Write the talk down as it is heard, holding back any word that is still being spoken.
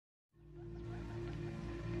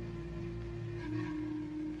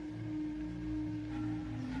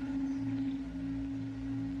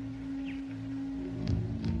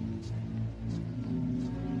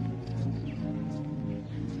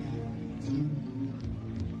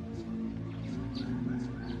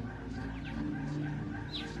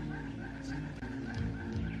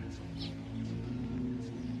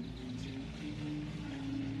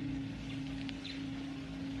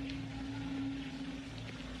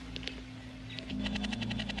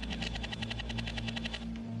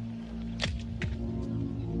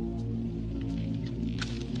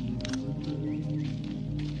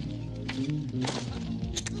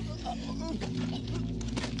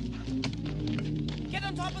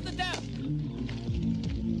top of the dam.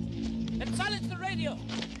 And silence the radio.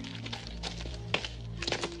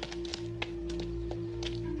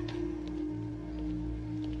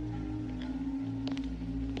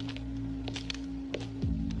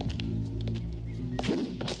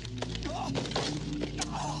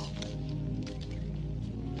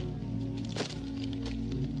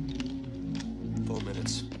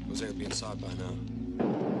 Jose'll be inside by now.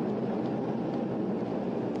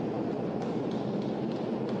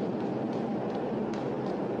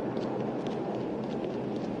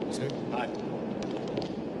 Jose? Hi.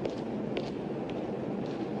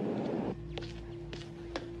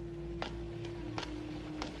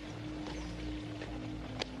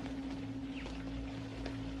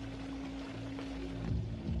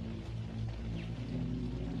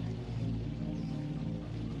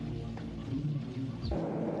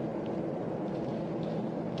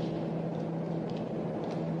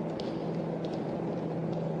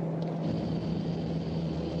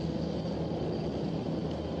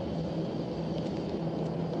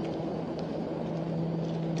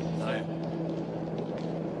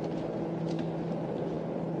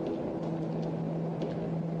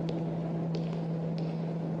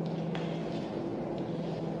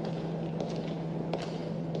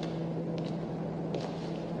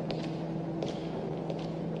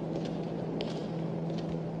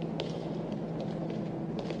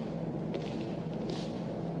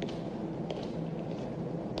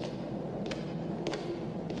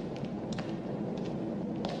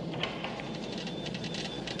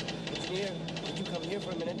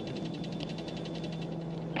 For a minute.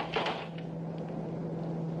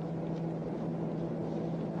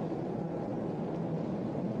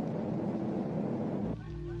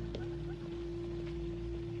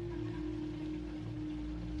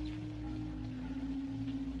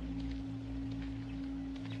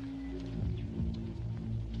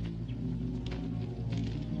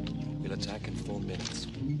 We'll attack in 4 minutes.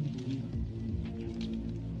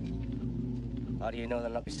 How do you know they'll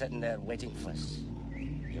not be sitting there waiting for us?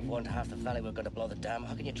 You've warned half the valley we're going to blow the dam.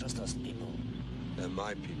 How can you trust those people? They're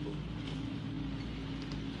my people.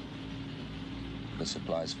 The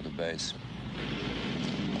supplies for the base.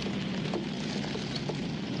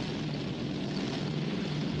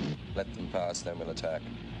 Let them pass, then we'll attack.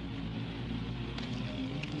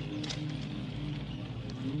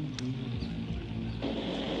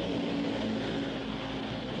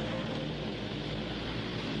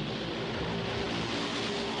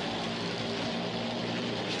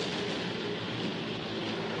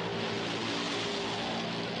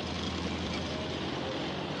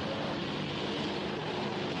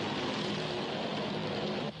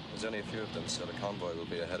 There's only a few of them, so the convoy will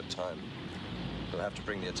be ahead of time. We'll have to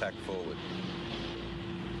bring the attack forward.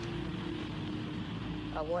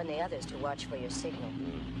 I'll warn the others to watch for your signal.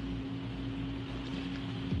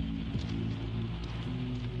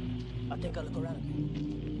 I'll take a look around.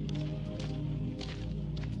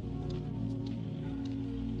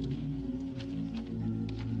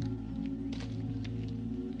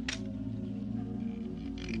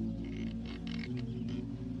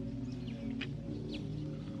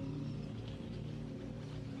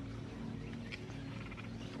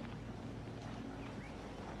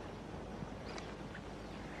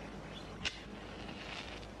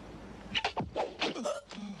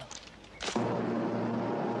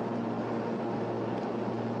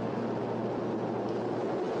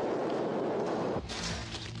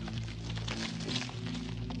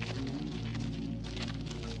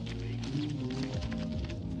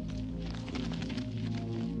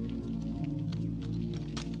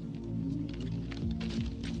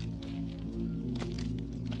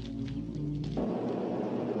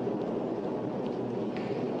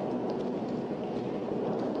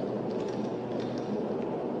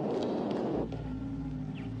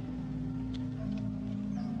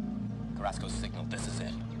 Signal, this is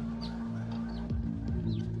it.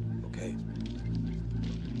 Okay.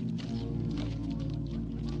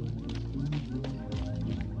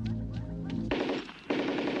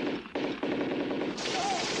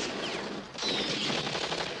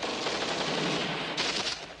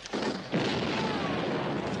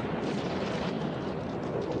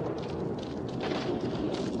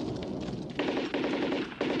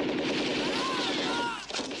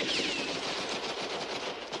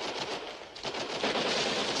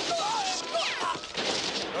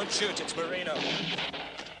 Shoot, it's Marino.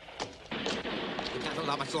 We can't hold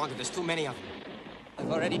out much longer. There's too many of them.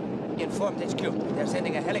 I've already informed HQ. They're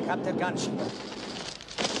sending a helicopter gunship.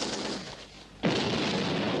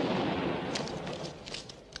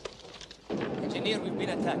 Engineer, we've been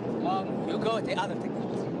attacked. You go at the other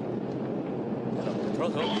technicians. Hello, throw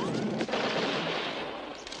those.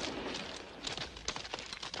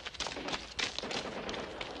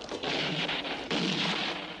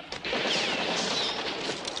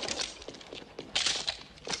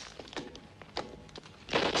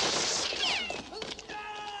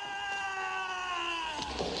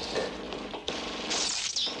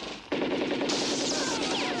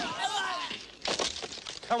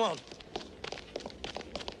 Come on.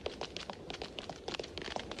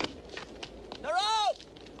 They're out!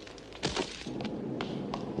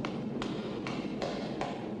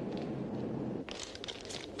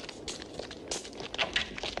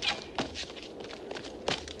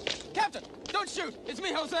 Captain, don't shoot! It's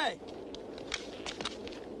me, Jose!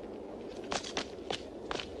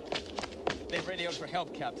 They've radioed for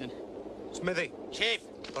help, Captain. Smithy, Chief!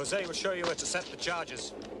 Jose will show you where to set the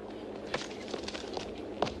charges.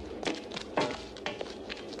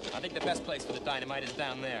 I think the best place for the dynamite is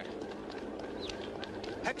down there.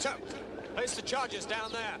 Hector, place the charges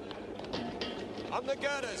down there. On the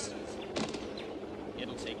girders.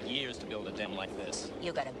 It'll take years to build a dam like this.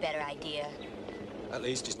 You got a better idea? At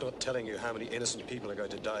least he's not telling you how many innocent people are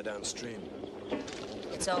going to die downstream.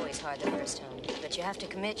 It's always hard the first time, but you have to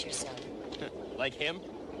commit yourself. Like him?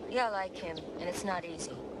 Yeah, like him, and it's not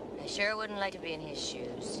easy. I sure wouldn't like to be in his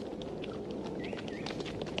shoes.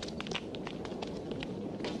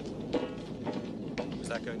 Is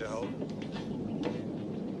that going to hold?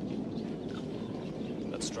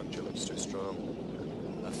 That structure looks too strong.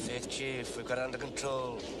 My faith, Chief. We've got it under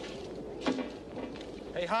control.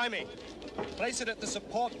 Hey, Jaime, place it at the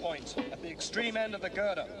support point, at the extreme end of the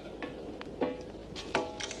girder.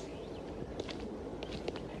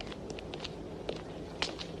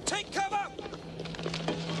 Take cover!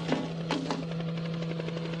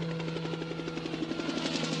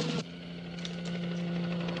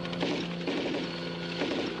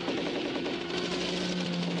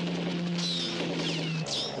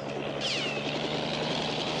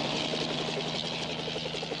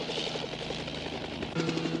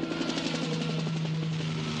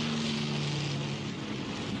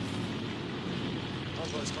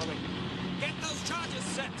 Convoy's coming. Get those charges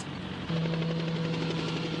set!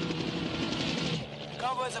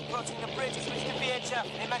 Convoy's approaching the bridge. Switch to VHF.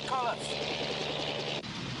 They might call us.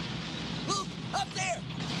 Look! Up there!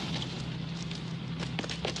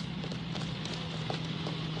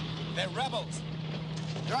 They're rebels.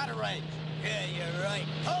 They're out of range. Yeah, you're right.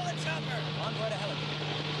 Hold the chopper! Convoy to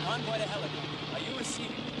helicopter. Convoy to helicopter. Are you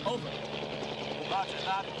receiving? Over. Roger,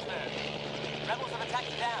 loud and clear. Rebels have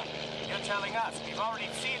attacked down. You're telling us. We've already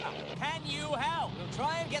seen them. Can you help? We'll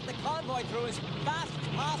try and get the convoy through as fast as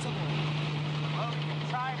possible. Well, we can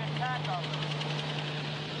try and attack them.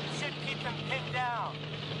 Should keep them pinned down.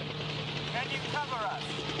 Can you cover us?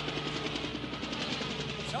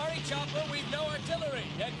 Sorry, Chopper, we've no artillery.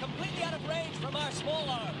 They're completely out of range from our small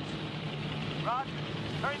arms. Roger.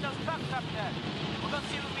 Hurry those trucks up there. We'll go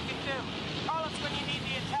see what we can do. Call us when you need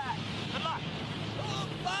the attack. Good luck. Move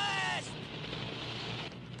fast!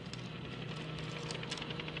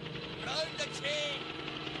 Round the chain!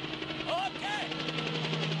 Okay!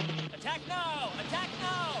 Attack now! Attack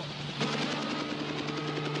now!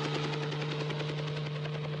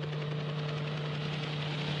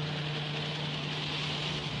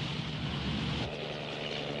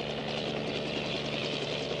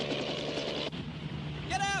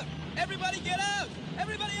 Get out! Everybody get out!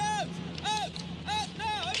 Everybody out! Out! Out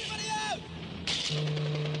now! Everybody out!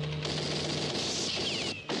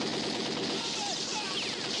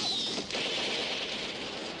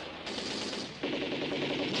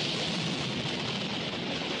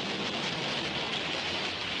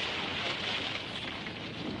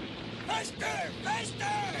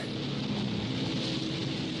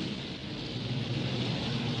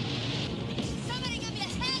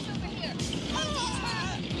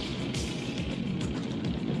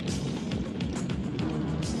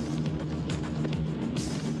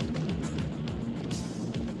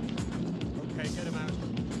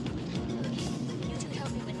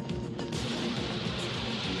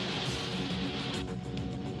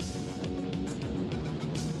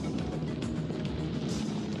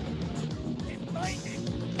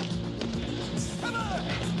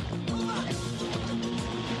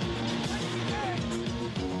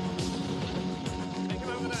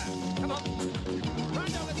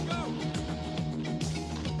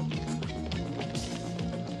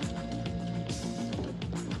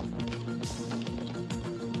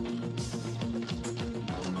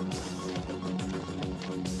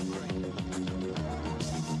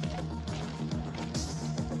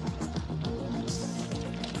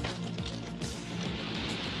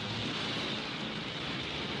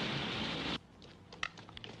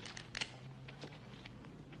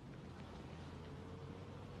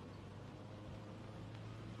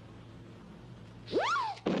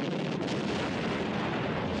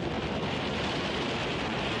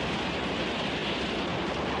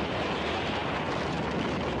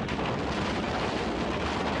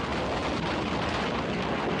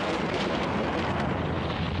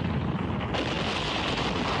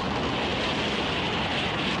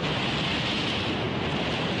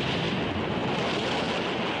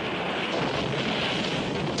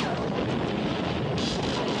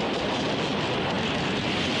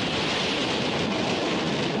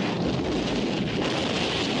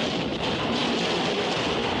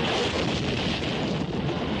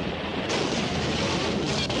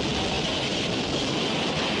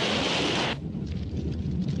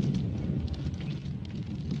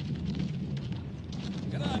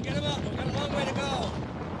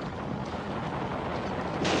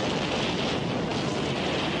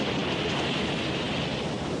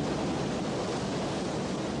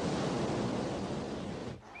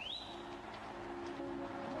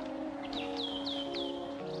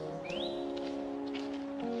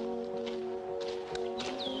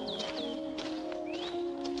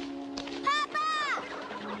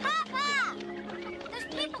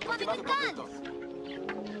 with the guns.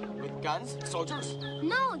 With guns? Soldiers?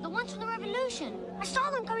 No, the ones from the revolution. I saw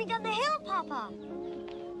them coming down the hill, Papa.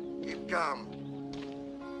 Keep calm.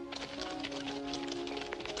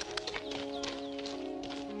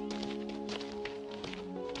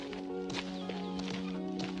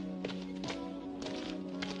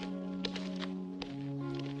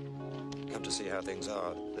 Come to see how things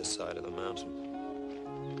are this side of the mountain.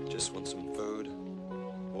 Just want some food,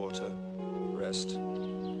 water, rest,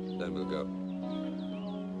 then we'll go.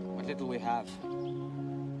 What little we have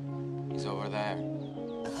is over there.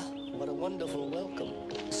 What a wonderful welcome,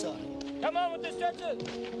 son. Come on with the stretchers.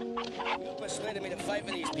 You persuaded me to fight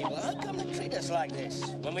for these people. How come they treat us like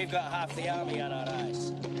this when we've got half the army on our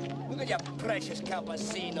eyes? Look at your precious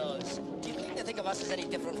campesinos. Do you think they think of us as any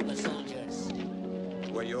different from the soldiers?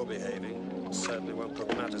 The way you're behaving certainly won't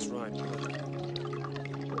put matters right.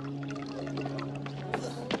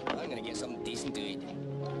 I'm gonna get something decent to eat.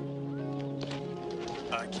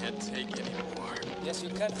 I can't take anymore. Yes, you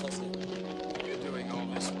can, Fussy. You're doing all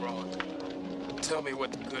this wrong. Tell me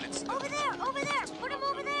what good it's done. Over there, over there. Put him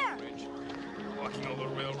over there. Walking all the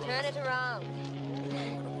railroads. Turn it around. What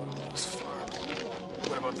about all those farms?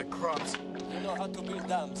 What about the crops? You know how to build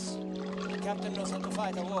dams. The captain knows how to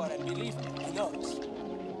fight a war, and believe me, he knows.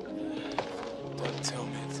 Don't tell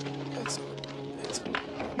me it's oh,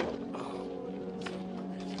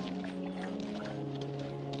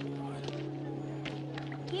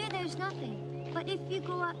 Here there's nothing. But if you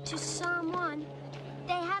go up to Psalm 1,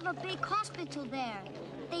 they have a big hospital there.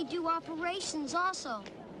 They do operations also.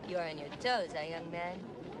 You're on your toes, young man.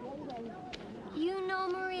 You know,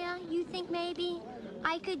 Maria, you think maybe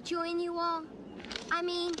I could join you all? I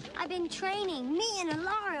mean, I've been training. Me and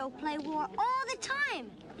Ilario play war all the time.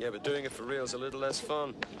 Yeah, but doing it for real is a little less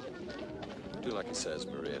fun. Do like he says,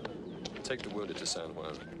 Maria. Take the wounded to San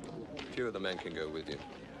Juan. A few of the men can go with you.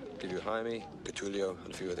 Give you Jaime, Gatulio,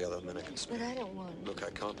 and a few of the other men I can spare. But I don't want... Look, I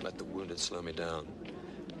can't let the wounded slow me down.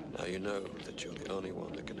 Now you know that you're the only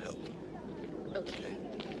one that can help. Okay.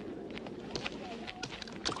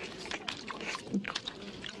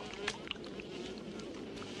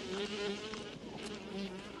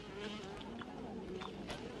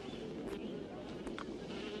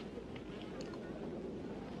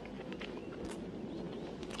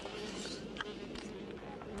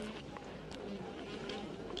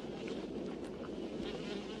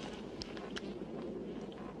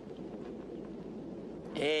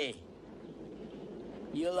 Hey,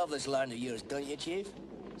 you love this land of yours, don't you, Chief?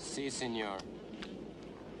 Si, senor.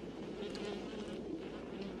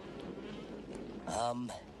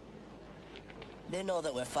 They know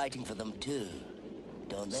that we're fighting for them too,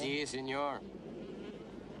 don't they? Si, senor.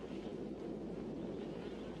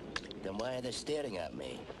 Then why are they staring at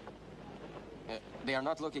me? They are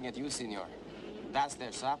not looking at you, senor. That's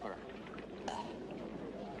their sapper.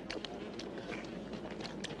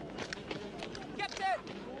 Captain!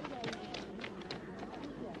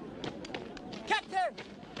 Captain!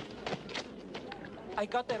 I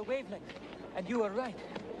got their wavelength, and you were right.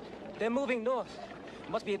 They're moving north.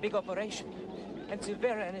 Must be a big operation. And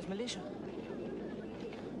Silvera and his militia.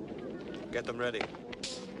 Get them ready.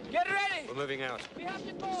 Get ready! We're moving out. We have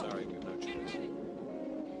to go! Sorry, we've no Get choice. ready!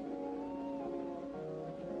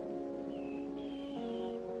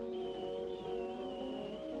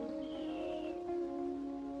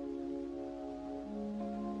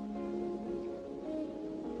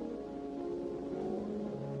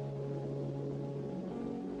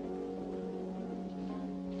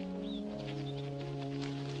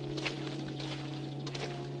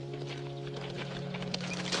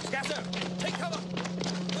 Scatter! Take cover!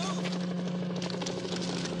 Move!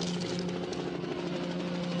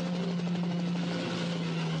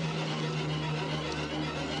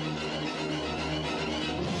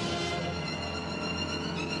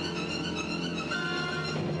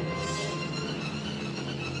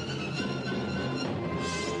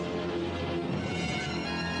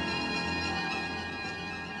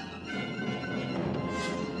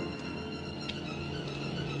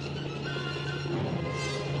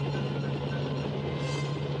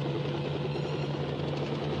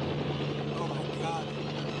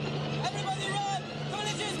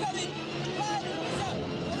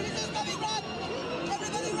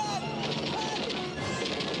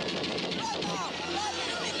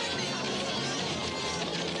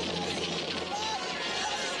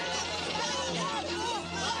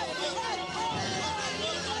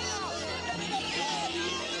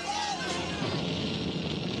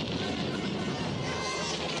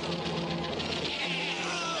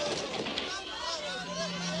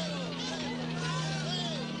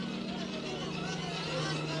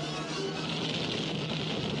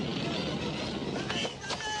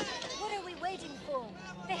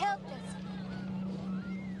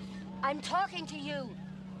 I'm talking to you.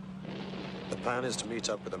 The plan is to meet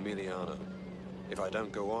up with Emiliano. If I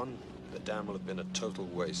don't go on, the dam will have been a total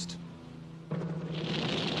waste.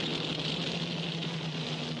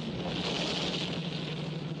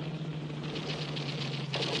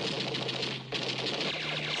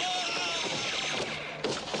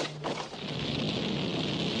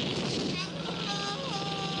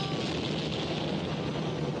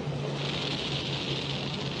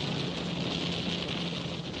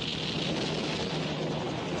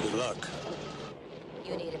 Good luck.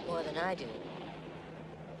 You need it more than I do.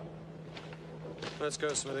 Let's go,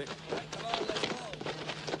 Smithy. Come on, let's go.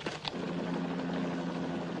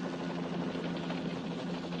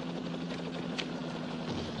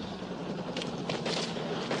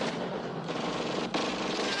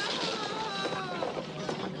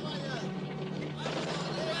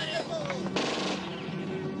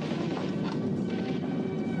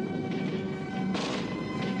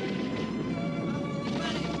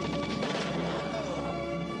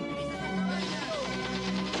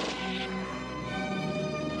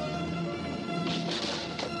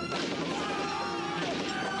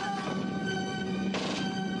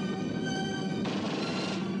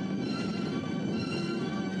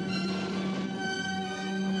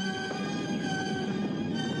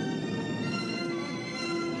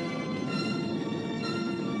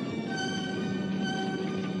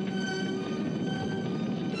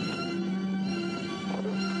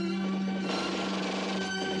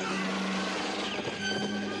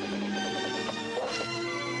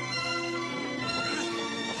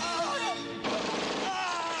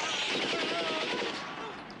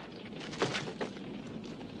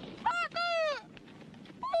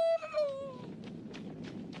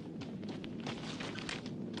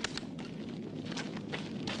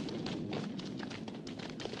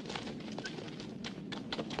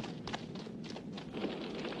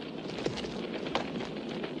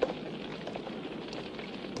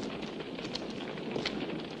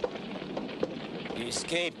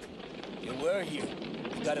 Escape. You were here.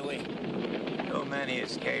 You got away. Too many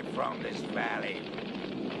escape from this valley.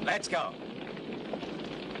 Let's go.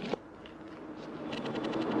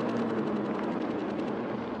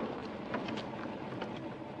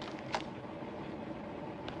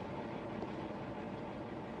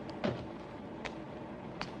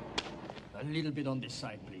 A little bit on this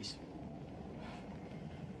side, please.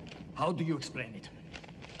 How do you explain it?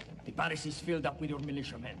 The Paris is filled up with your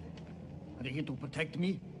militiamen. Are they here to protect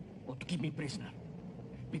me or to keep me prisoner?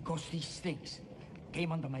 Because these things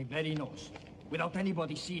came under my very nose without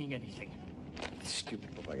anybody seeing anything.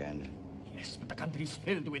 Stupid propaganda. Yes, but the country is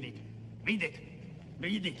filled with it. Read it.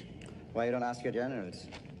 Read it. Why you don't ask your generals?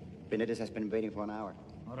 Benitez has been waiting for an hour.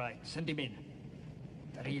 All right, send him in.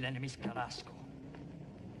 The real enemy is Carrasco.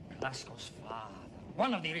 Carrasco's father.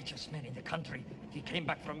 One of the richest men in the country. He came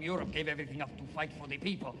back from Europe, gave everything up to fight for the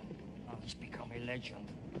people. Now he's become a legend.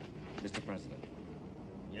 Mr. President.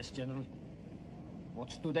 Yes, General?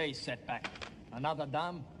 What's today's setback? Another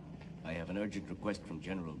dam? I have an urgent request from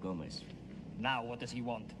General Gomez. Now, what does he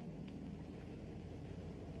want?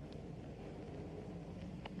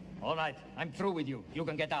 All right, I'm through with you. You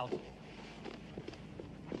can get out.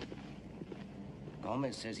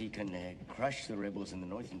 Gomez says he can crush the rebels in the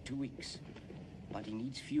north in 2 weeks. But he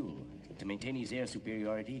needs fuel to maintain his air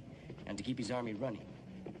superiority and to keep his army running.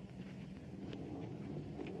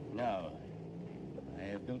 Now, I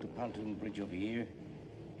have built a pontoon bridge over here,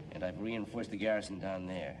 and I've reinforced the garrison down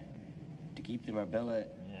there. To keep the Marbella...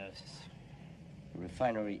 Yes.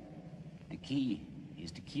 Refinery, the key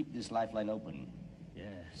is to keep this lifeline open.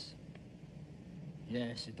 Yes.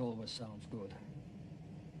 Yes, it always sounds good.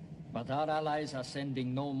 But our allies are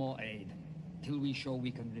sending no more aid till we show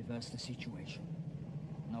we can reverse the situation.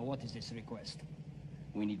 Now, what is this request?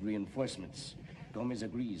 We need reinforcements. Gomez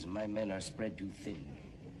agrees. My men are spread too thin.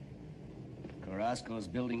 Carrasco's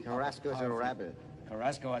building... Carrasco's a rebel.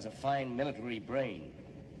 Carrasco has a fine military brain.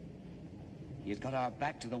 He has got our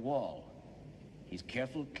back to the wall. He's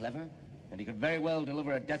careful, clever, and he could very well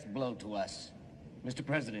deliver a death blow to us. Mr.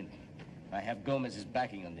 President, I have Gomez's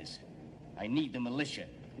backing on this. I need the militia.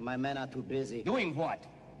 My men are too busy. Doing what?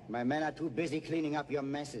 My men are too busy cleaning up your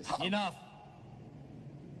messes. Enough!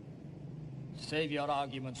 Save your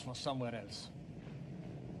arguments for somewhere else.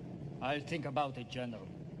 I'll think about it, General.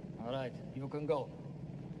 All right, you can go.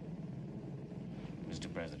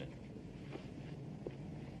 Mr. President.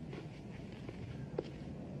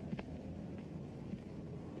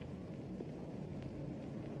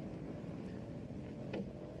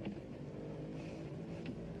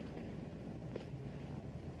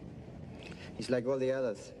 He's like all the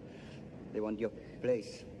others. They want your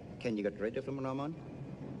place. Can you get rid of him, Ramon?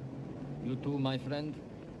 You too, my friend?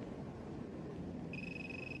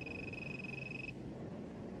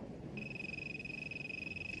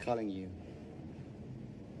 Calling you.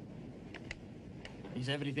 Is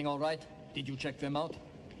everything all right? Did you check them out?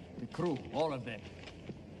 The crew, all of them.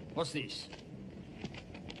 What's this?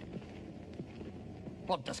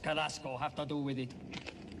 What does Carrasco have to do with it?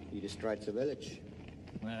 He destroyed the village.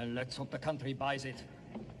 Well, let's hope the country buys it.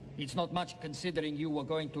 It's not much considering you were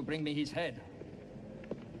going to bring me his head.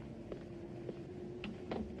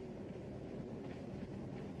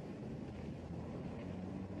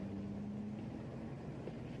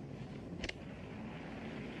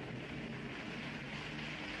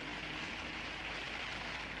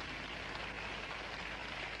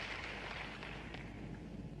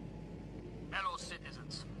 Fellow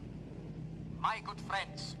citizens, my good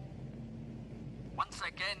friends, once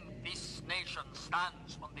again this nation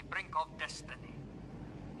stands on the brink of destiny.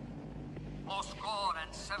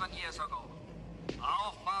 47 years ago,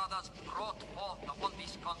 our fathers brought forth upon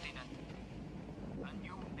this continent a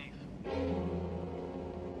new nation.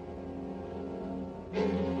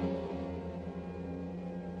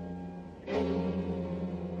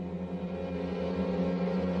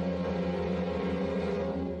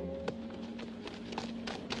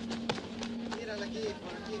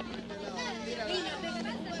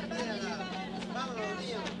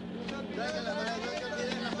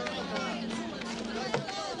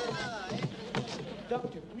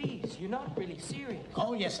 Doctor, please, you're not really serious.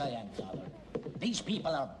 Oh, yes, I am, Father. These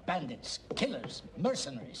people are bandits, killers,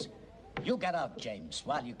 mercenaries. You get out, James,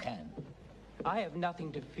 while you can. I have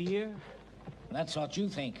nothing to fear. That's what you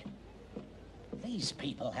think. These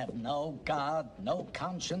people have no God, no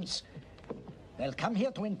conscience. They'll come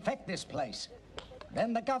here to infect this place.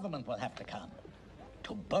 Then the government will have to come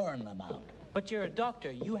to burn them out. But you're a doctor.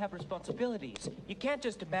 You have responsibilities. You can't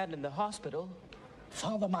just abandon the hospital.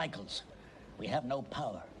 Father Michaels, we have no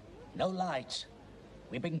power, no lights.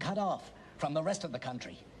 We've been cut off from the rest of the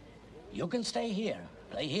country. You can stay here,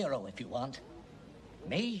 play hero if you want.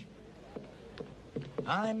 Me?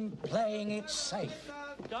 I'm playing it safe.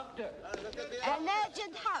 Doctor! An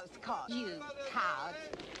urgent house call, you coward.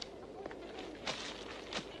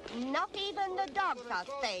 Not even the dogs are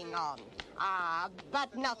staying on. Ah,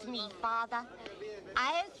 but not me, Father.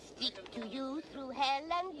 I'll stick to you through hell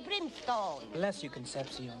and brimstone. Bless you,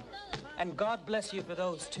 Concepcion. And God bless you for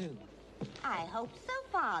those, too. I hope so,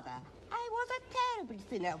 Father. I was a terrible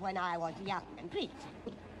sinner when I was young and rich.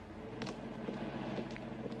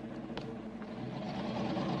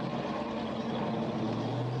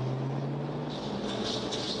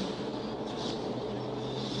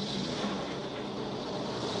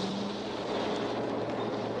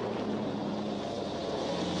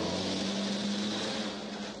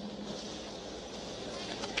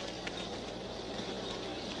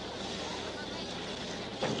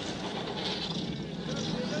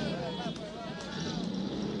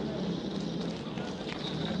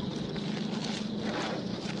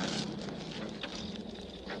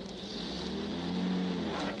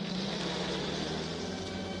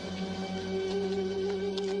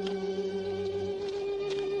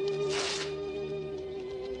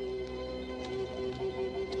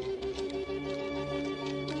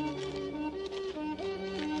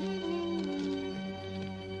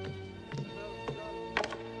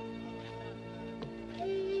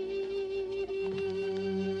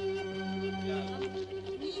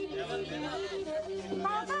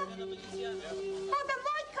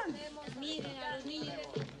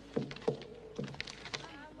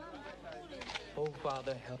 Oh,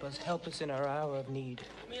 Father, help us in our hour of need.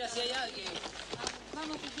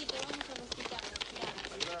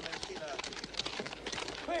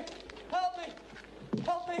 Quick, help me!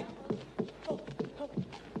 Help me!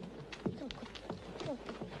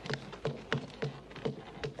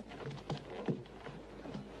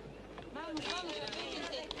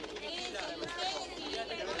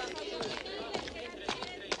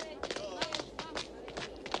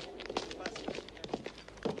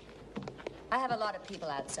 I have a lot of people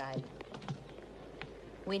outside.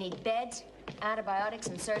 We need beds, antibiotics,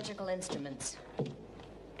 and surgical instruments.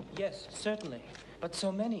 Yes, certainly. But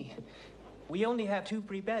so many. We only have 2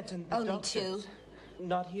 free beds and the Only doctors. 2?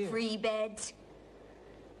 Not here. Free beds?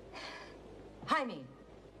 Jaime.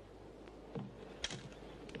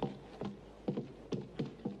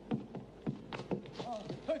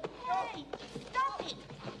 Hey, stop it!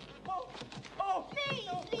 Please,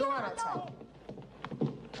 leave Go on her outside. alone.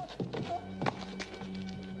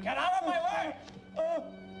 Get out of my way!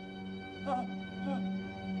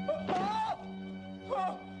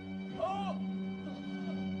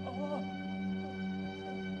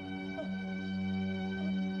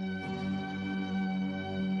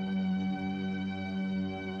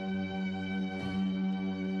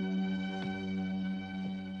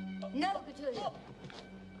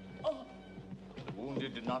 The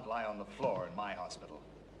wounded did not lie on the floor in my hospital.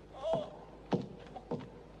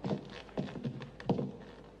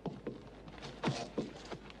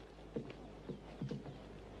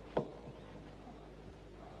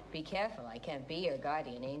 Be careful, I can't be your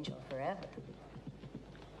guardian angel forever.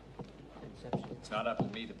 It's not up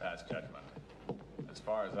to me to pass judgment. As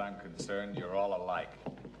far as I'm concerned, you're all alike.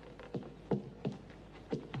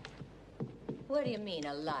 What do you mean,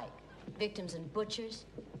 alike? Victims and butchers?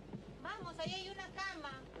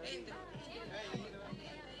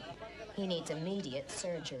 He needs immediate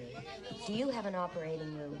surgery. Do you have an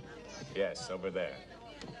operating room? Yes, over there.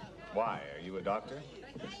 Why? Are you a doctor?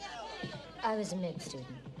 I was a med student.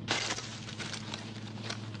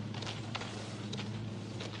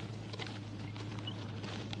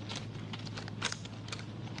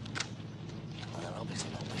 Well, they're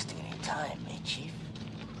obviously not wasting any time, eh, Chief?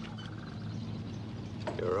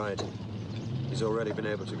 You're right. He's already been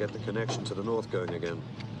able to get the connection to the north going again.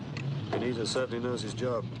 Benitez certainly knows his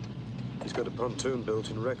job. He's got a pontoon built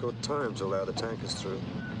in record time to allow the tankers through.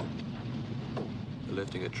 They're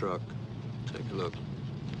lifting a truck. Take a look.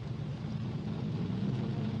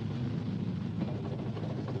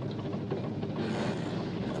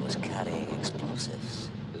 That was carrying explosives.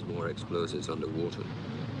 There's more explosives underwater.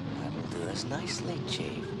 That'll do us nicely,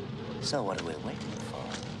 Chief. So what are we waiting for?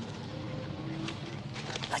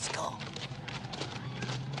 Let's go.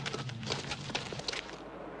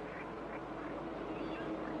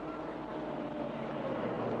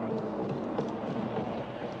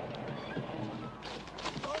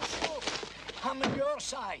 I'm on your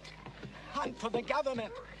side. I'm for the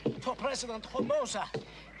government, for President Formosa.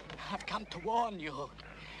 I've come to warn you.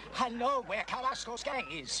 I know where Carrasco's gang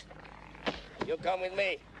is. You come with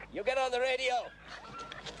me. You get on the radio.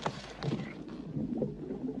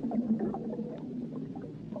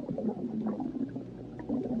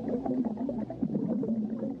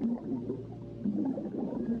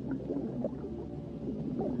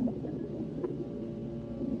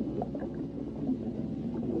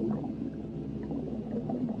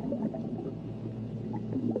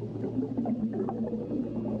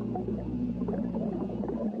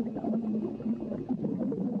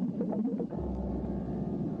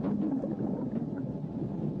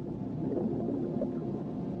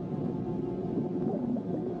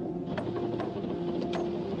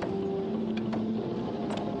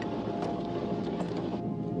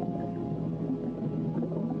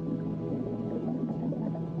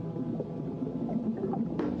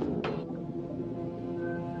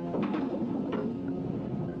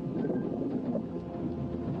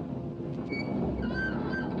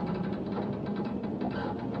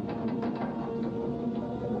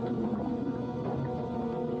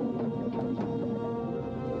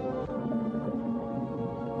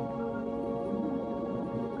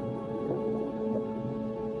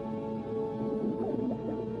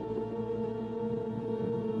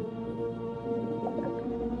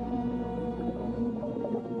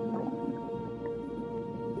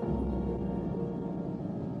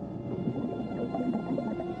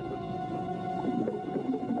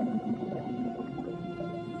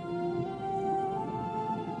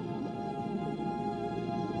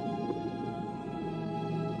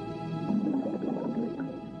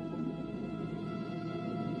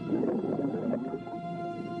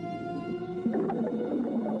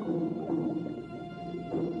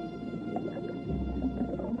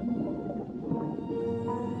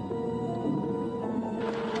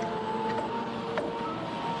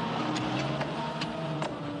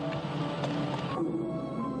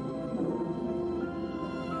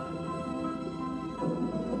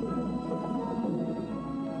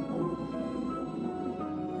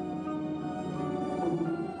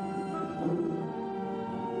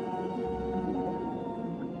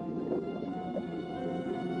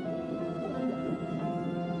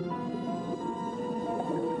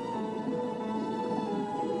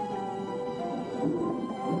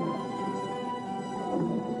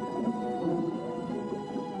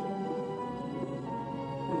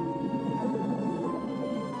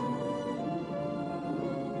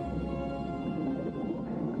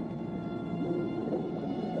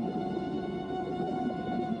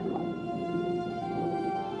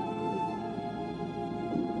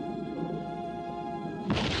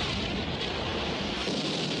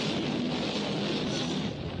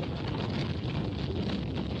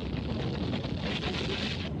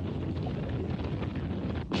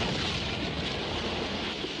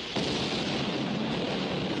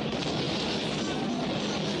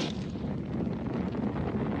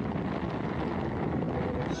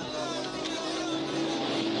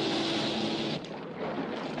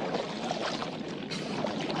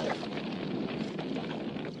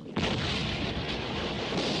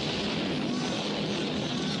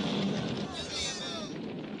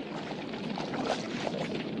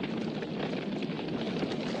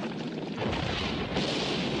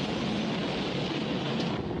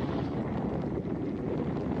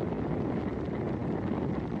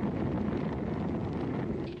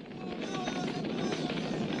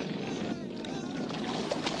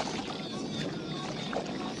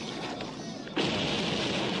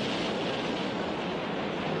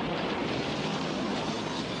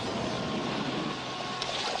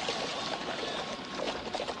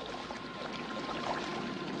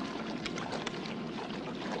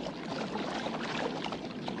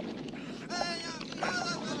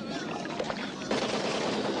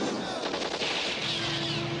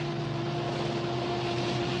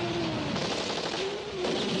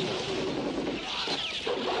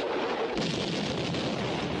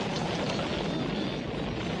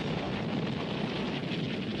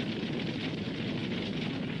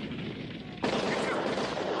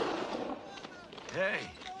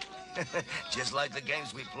 eh? Just like the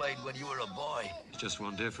games we played when you were a boy. Just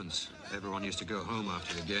one difference. Everyone used to go home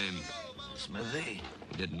after the game. Smithy?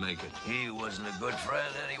 He didn't make it. He wasn't a good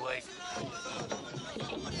friend anyway.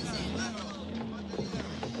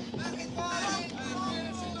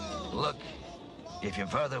 Look, if your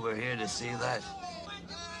father were here to see that...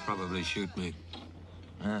 Probably shoot me.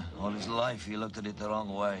 All his life, he looked at it the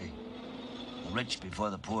wrong way. The rich before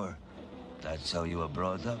the poor. That's how you were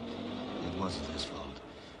brought up. It wasn't his fault.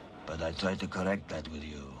 But I tried to correct that with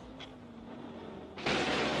you.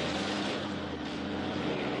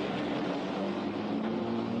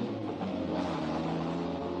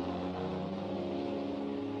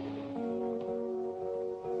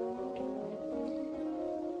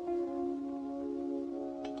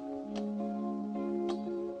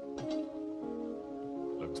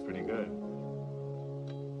 Looks pretty good.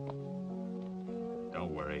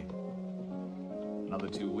 Don't worry. Another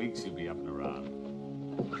 2 weeks, you'll be up and around.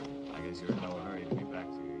 I guess you're in no hurry to get back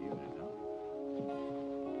to your unit, huh?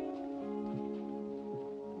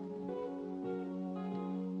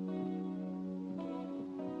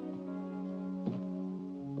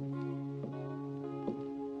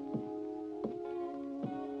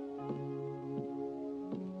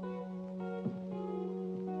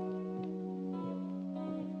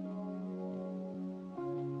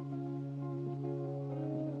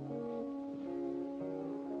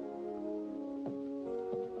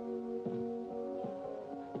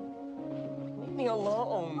 Me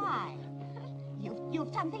alone. Why?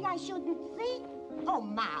 You've something I shouldn't see? Oh,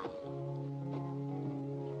 my.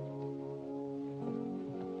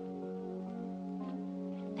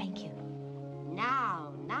 Thank you.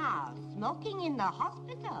 Now, smoking in the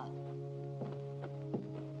hospital.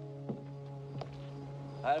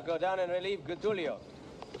 I'll go down and relieve Gatulio.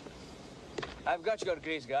 I've got your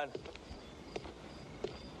grease gun.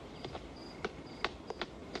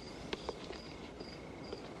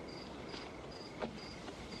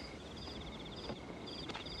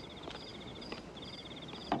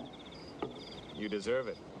 You deserve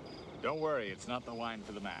it. Don't worry, it's not the wine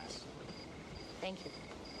for the mass. Thank you.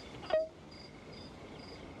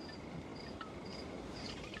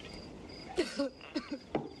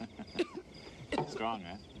 Strong,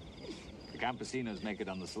 huh? The campesinos make it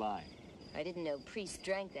on the sly. I didn't know priests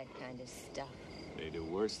drank that kind of stuff. They do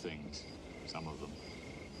worse things, some of them.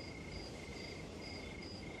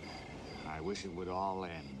 I wish it would all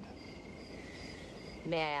end.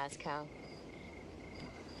 May I ask how?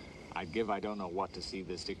 I'd give I don't know what to see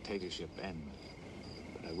this dictatorship end.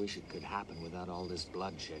 But I wish it could happen without all this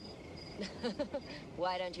bloodshed.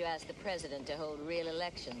 Why don't you ask the president to hold real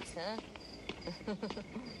elections, huh?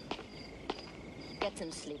 Get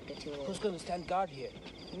some sleep, Gatulio. Who's going to stand guard here?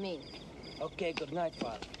 Me. Okay, good night,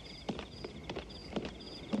 Father.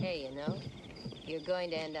 Hey, you know, you're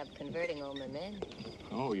going to end up converting all my men.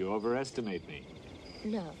 Oh, you overestimate me.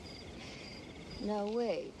 No. No,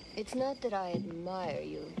 wait. It's not that I admire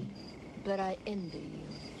you, but I envy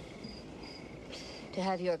you. To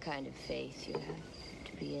have your kind of faith, you have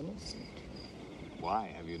to be innocent.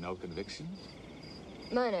 Why? Have you no conviction?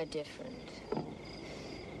 Mine are different.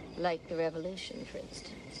 Like the revolution, for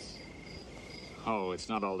instance. Oh, it's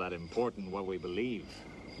not all that important what we believe.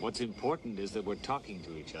 What's important is that we're talking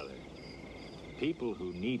to each other. People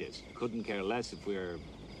who need it couldn't care less if we're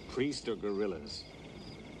priests or guerrillas.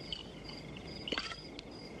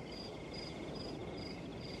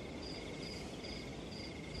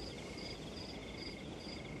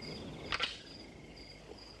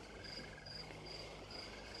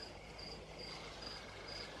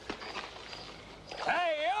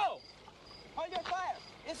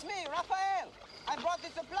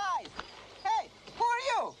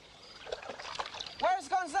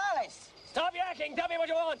 Tell me what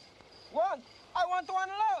you want. Want? I want to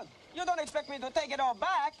unload. You don't expect me to take it all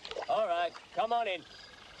back. All right, come on in.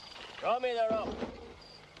 Throw me the rope.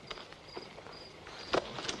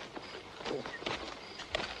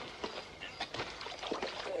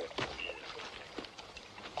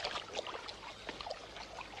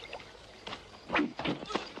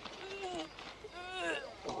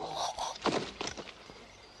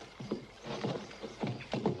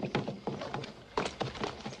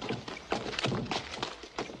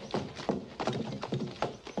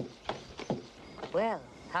 Well,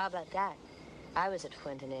 how about that? I was at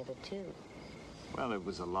Fuenteneva, too. Well, it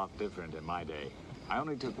was a lot different in my day. I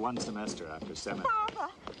only took one semester after seminary.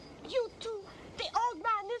 Father, you too. The old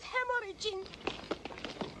man is hemorrhaging.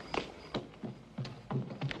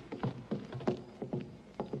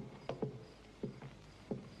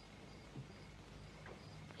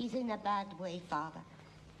 He's in a bad way, Father.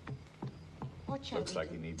 What shall Looks we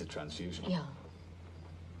like he needs a transfusion. Yeah.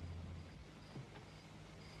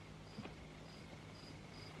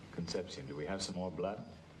 Concepcion. Do we have some more blood?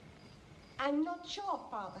 I'm not sure,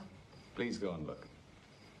 Father. Please go and look.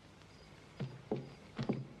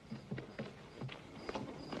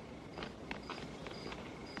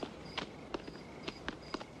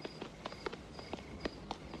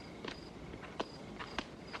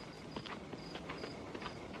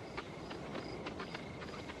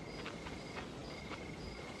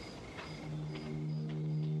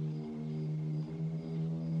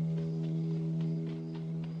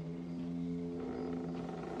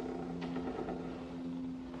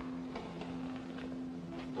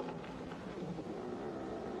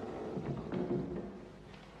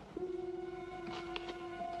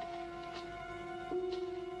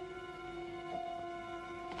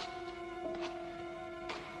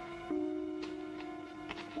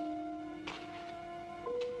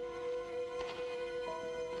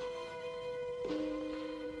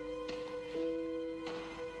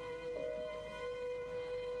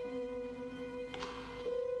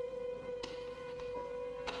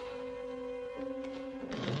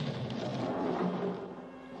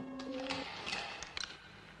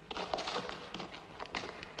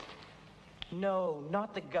 No,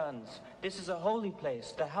 not the guns. This is a holy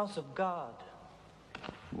place, the house of God.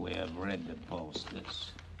 We have read the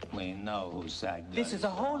posters. We know whose side This is a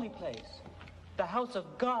holy place, the house of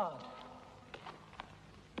God.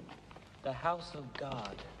 The house of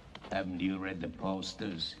God. Haven't you read the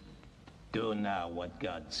posters? Do now what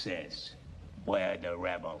God says. We're the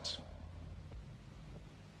rebels.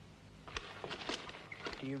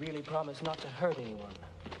 Do you really promise not to hurt anyone?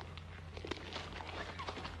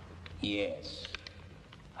 Yes.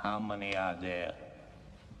 How many are there?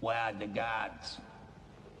 Where are the guards?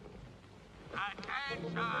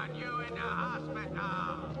 Attention, you in the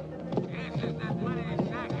hospital! This is the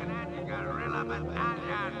 22nd Anti-Guerrilla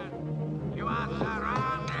Battalion. You are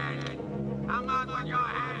surrounded. Come on with your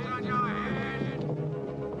hands on your head.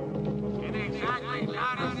 In exactly 30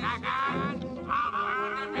 seconds, I'll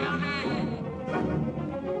burn the building.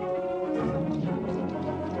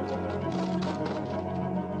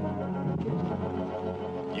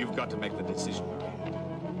 You've got to make the decision.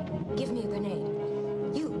 Give me a grenade.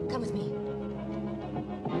 You, come with me.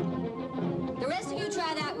 The rest of you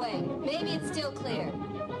try that way. Maybe it's still clear.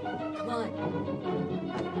 Come on.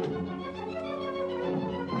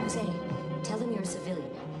 Jose, tell them you're a civilian.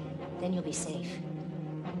 Then you'll be safe.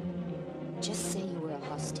 Just say you were a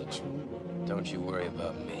hostage. Don't you worry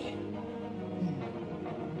about me.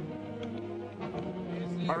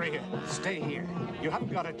 Maria, stay here. You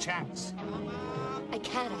haven't got a chance. I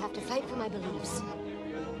can't. I have to fight for my beliefs.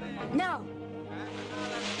 Now!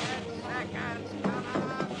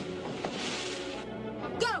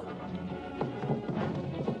 Go!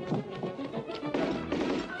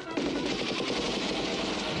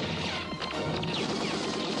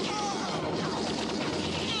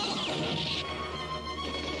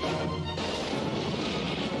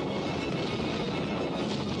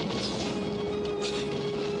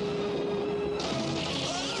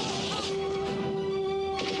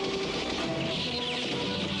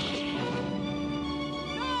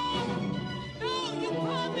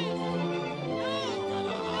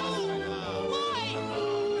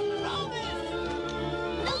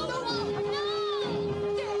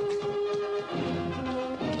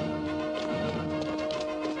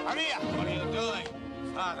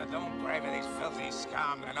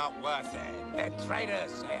 They're not worth it. They're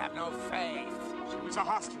traitors. They have no faith. She was a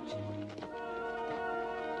hostage.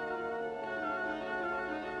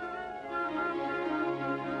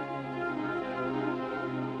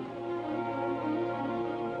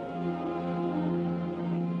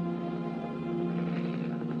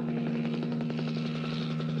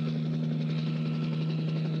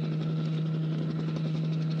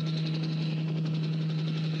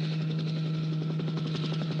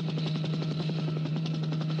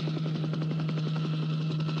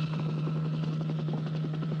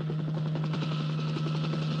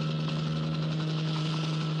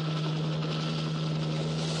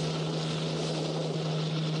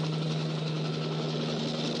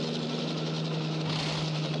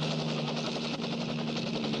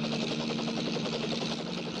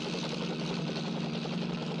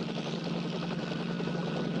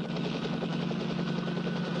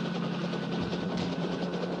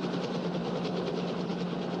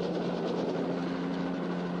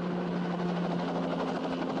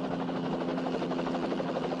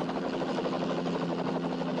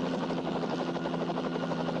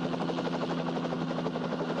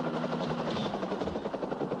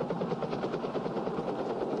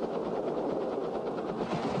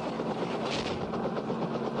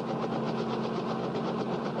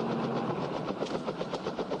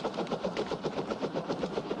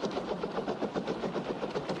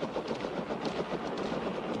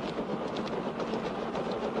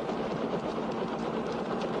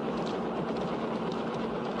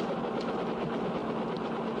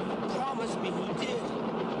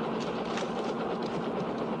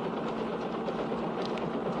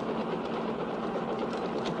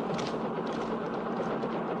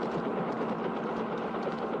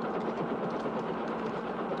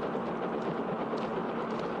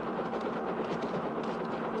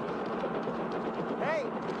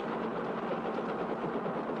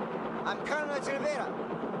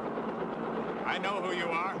 I know who you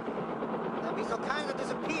are. Then be so kind to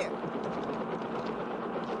disappear.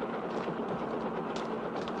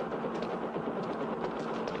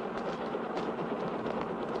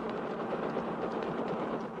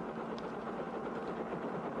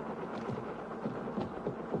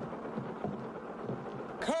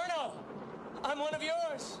 Colonel! I'm one of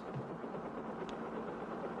yours!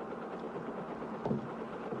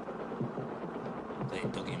 They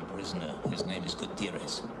took him prisoner. His name is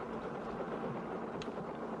Dietrich.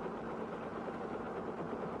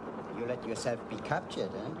 You let yourself be captured,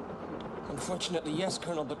 eh? Unfortunately, yes,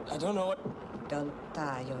 Colonel, but I don't know what... Don't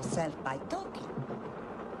tire yourself by talking.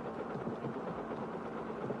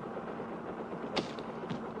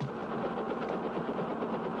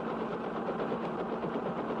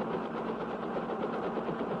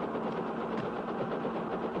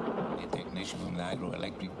 A technician from the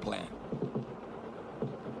hydroelectric plant.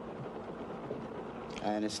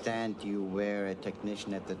 I understand you were a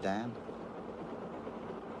technician at the dam.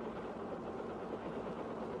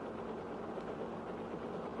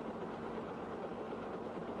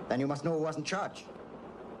 Then you must know who was in charge.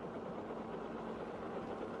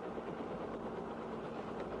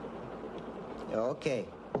 Okay.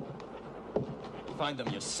 Find them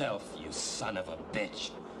yourself, you son of a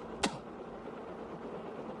bitch.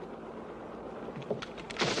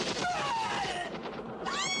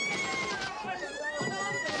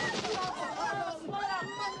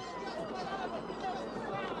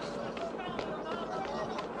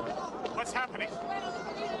 What's happening?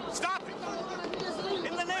 Stop it!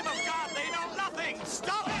 In the name of God, they know nothing!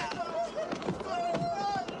 Stop it!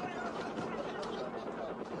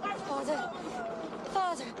 Father!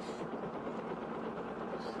 Father!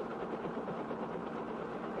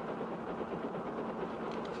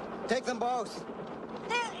 Take them both.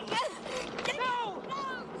 No!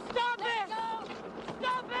 Stop it!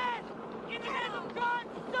 Stop it! In the name of God,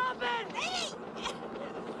 stop it!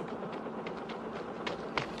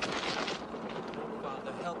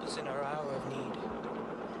 Father, help us in our hour of need.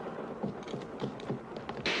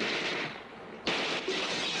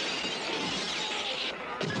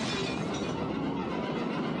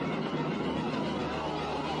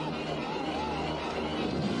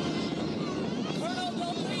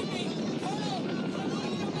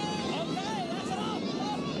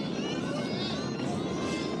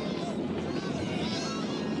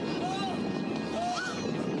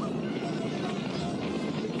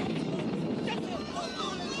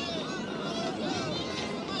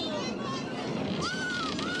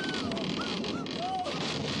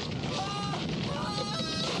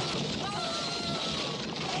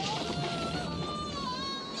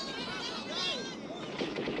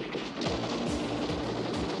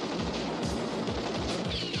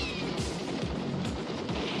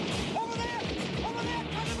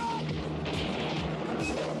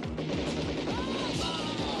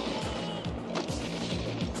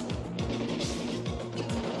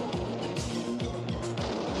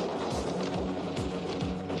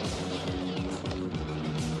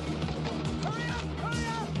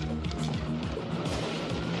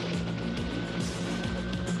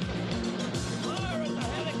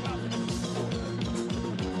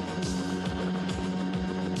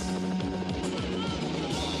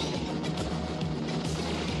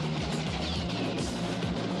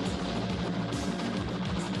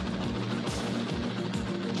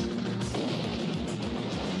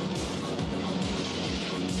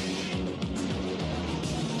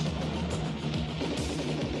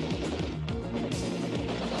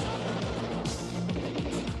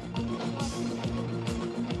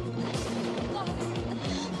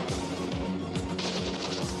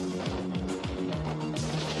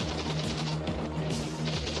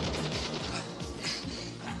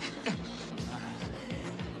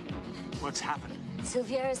 What's happened?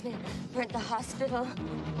 Silviera's men burnt the hospital.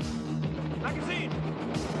 Magazine!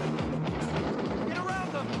 Get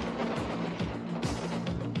around them!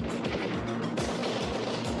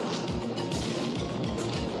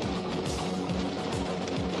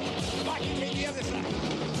 Back, take the other side.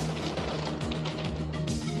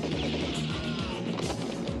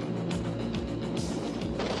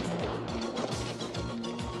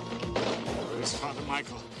 Where's Father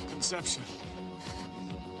Michael? Conception.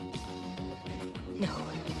 No.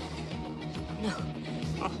 No.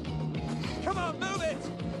 Oh. Come on, move it!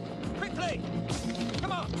 Quickly!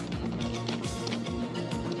 Come on!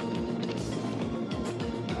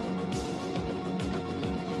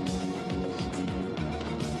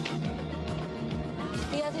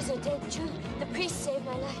 The others are dead, Jude. The priest saved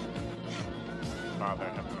my life. Father,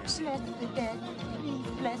 have mercy. Bless the dead. Please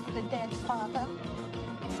bless the dead, Father.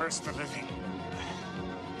 First the living.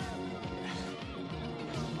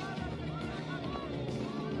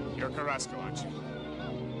 You're Carrasco, aren't you?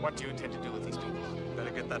 What do you intend to do with these people?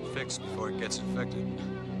 Better get that fixed before it gets infected.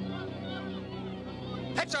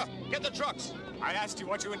 Hector, get the trucks! I asked you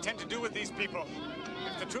what you intend to do with these people.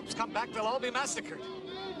 If the troops come back, they'll all be massacred.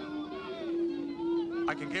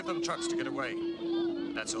 I can give them trucks to get away.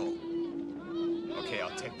 That's all. Okay,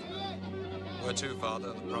 I'll take them. Where to,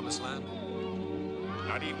 Father? The Promised Land?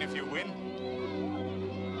 Not even if you win?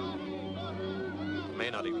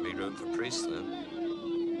 May not even be room for priests, then.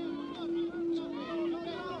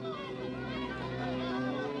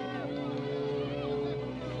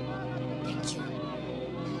 Thank you.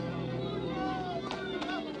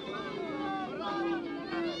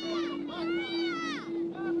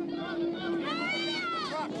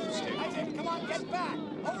 Come on, get back!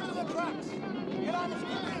 Over to the trucks! Get on as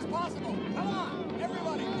quickly as possible! Come on!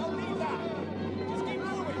 Everybody, don't leave that! Just keep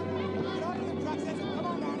moving! Get on to the trucks, that's it! Come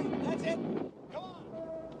on, Donnie! That's it! Come on!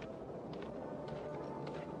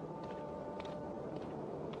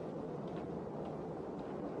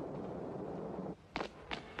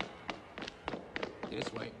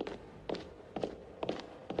 This way.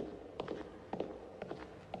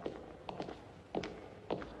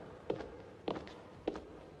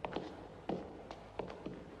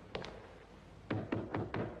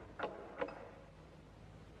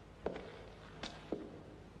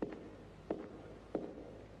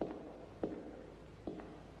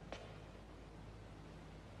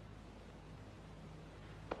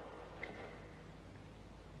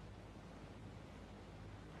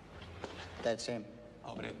 That's him.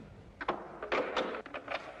 Open it.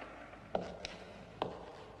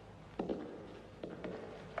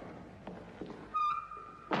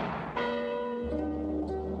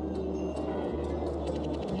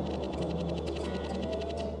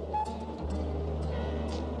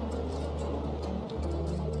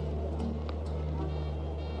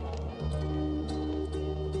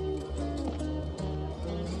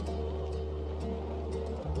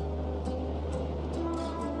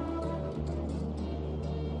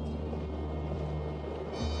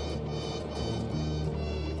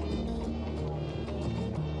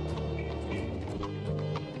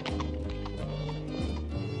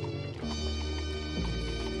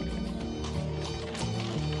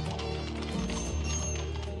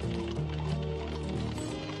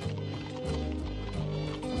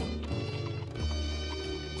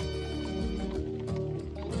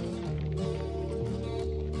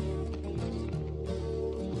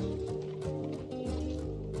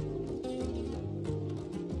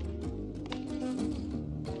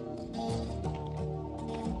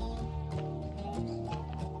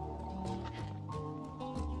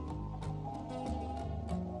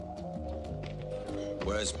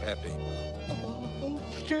 Where's Pepe? I'm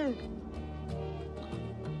scared.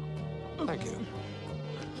 Thank you.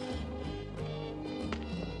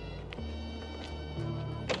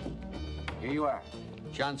 Here you are.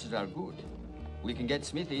 Chances are good. We can get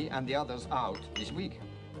Smithy and the others out this week.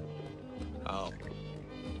 How?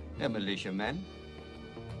 They're militiamen.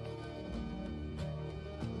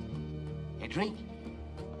 A drink?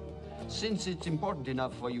 Since it's important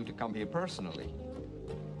enough for you to come here personally,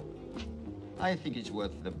 I think it's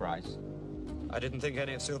worth the price. I didn't think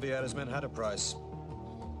any of Silviera's men had a price.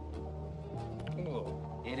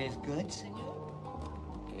 Oh, it is good, senor?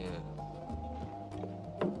 Yeah.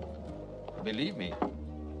 Believe me,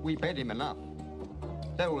 we paid him enough.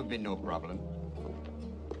 There will be no problem.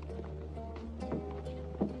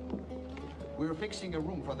 We're fixing a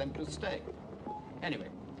room for them to stay. Anyway,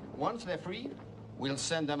 once they're free, we'll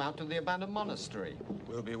send them out to the abandoned monastery.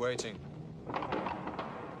 We'll be waiting.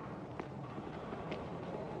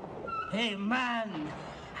 Hey, man!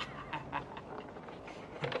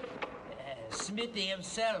 Smithy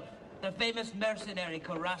himself, the famous mercenary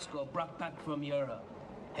Carrasco brought back from Europe.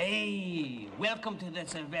 Hey, welcome to the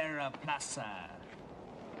Severa Plaza.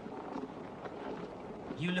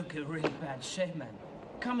 You look in really bad shape, man.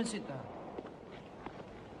 Come and sit down.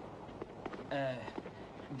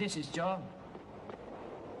 This is John.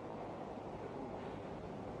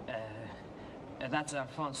 That's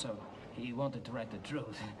Alfonso. He wanted to write the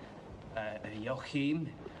truth. Joachim,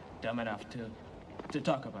 dumb enough to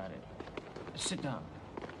talk about it. Sit down.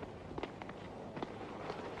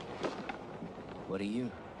 What are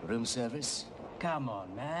you, room service? Come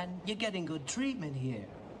on, man. You're getting good treatment here.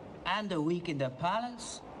 And a week in the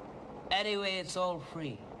palace. Anyway, it's all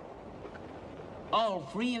free. All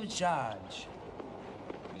free of charge.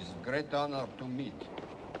 It's a great honor to meet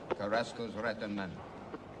Carrasco's right-hand man.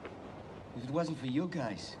 If it wasn't for you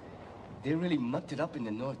guys, they really mucked it up in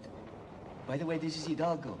the north. By the way, this is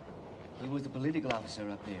Hidalgo. He was the political officer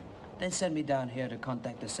up there. They sent me down here to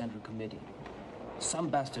contact the Central Committee. Some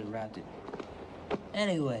bastard routed.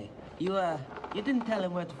 Anyway, you didn't tell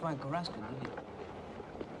him where to find Carrasco, did you?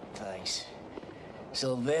 Thanks.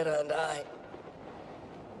 Silvera and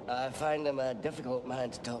I find him a difficult man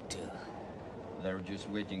to talk to. They're just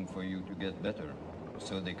waiting for you to get better,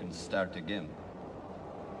 so they can start again.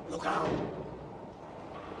 Look out!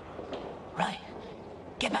 Right.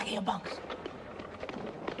 Get back in your bunks.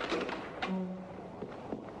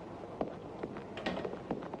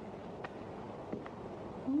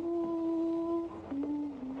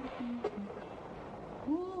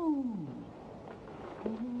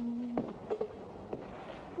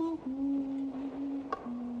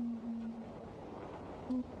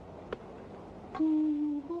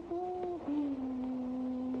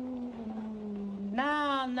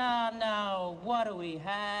 Now, what do we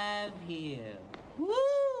have here?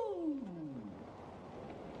 Woo!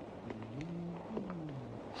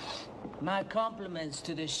 My compliments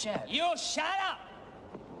to the chef. You shut up!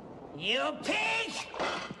 You pig!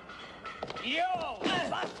 You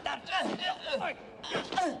bastard!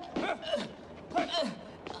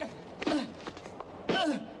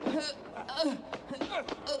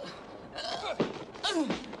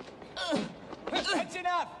 That's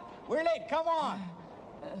enough! We're late, come on!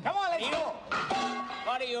 Come on, let's go!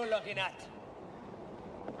 What are you looking at?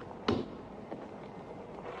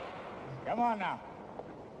 Come on now.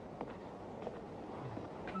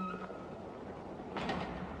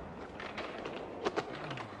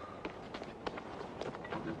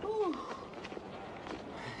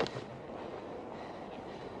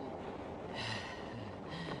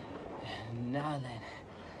 Now then.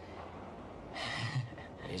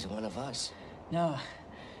 He's one of us. No,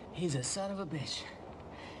 he's a son of a bitch.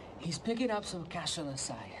 He's picking up some cash on the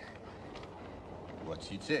side. What's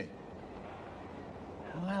he say?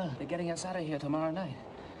 Well, they're getting us out of here tomorrow night.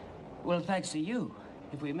 Well, thanks to you,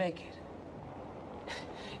 if we make it.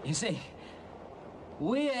 You see,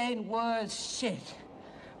 we ain't worth shit.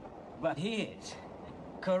 But he is.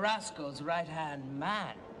 Carrasco's right-hand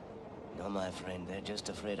man. No, my friend, they're just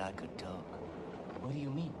afraid I could talk. What do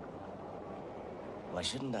you mean? Why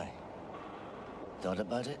shouldn't I? Thought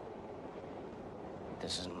about it?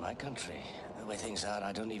 This isn't my country. The way things are,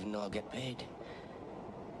 I don't even know I'll get paid.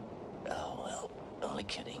 Oh, well, only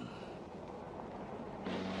kidding.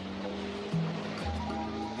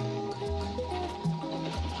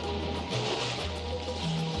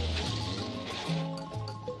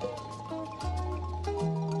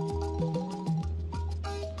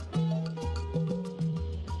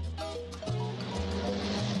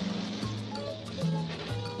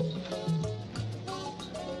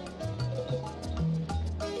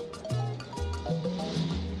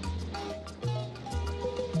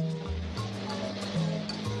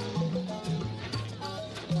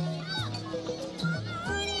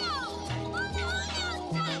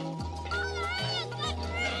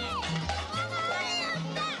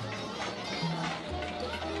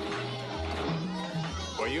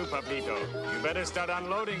 Pablito. You better start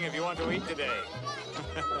unloading if you want to eat today.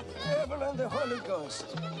 Devil and the Holy Ghost.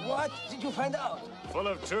 What did you find out? Full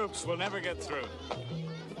of troops, we'll never get through.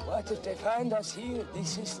 What if they find us here?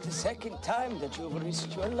 This is the second time that you've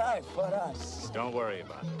risked your life for us. Don't worry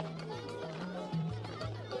about it.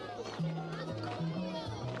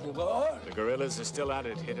 The war? The guerrillas are still at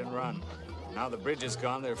it, hit and run. Now the bridge is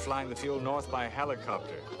gone, they're flying the fuel north by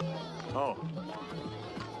helicopter. Oh.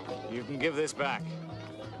 You can give this back.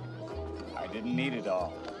 I didn't need it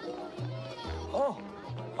all. Oh!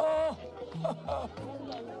 Oh!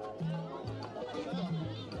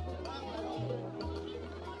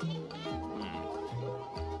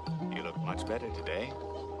 You look much better today.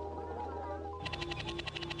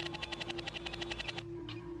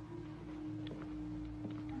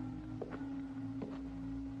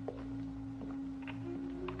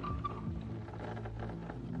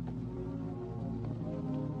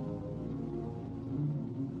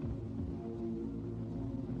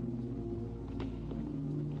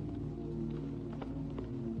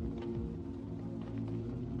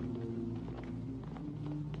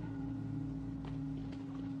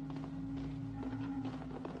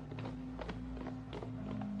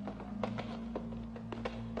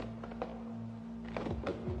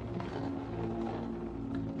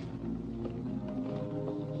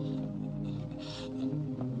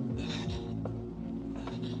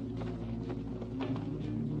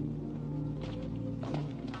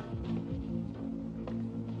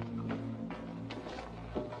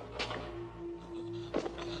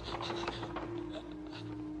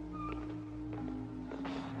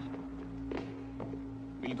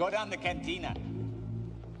 We'll go down the cantina.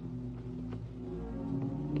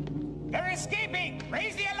 They're escaping!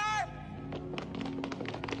 Raise the alarm!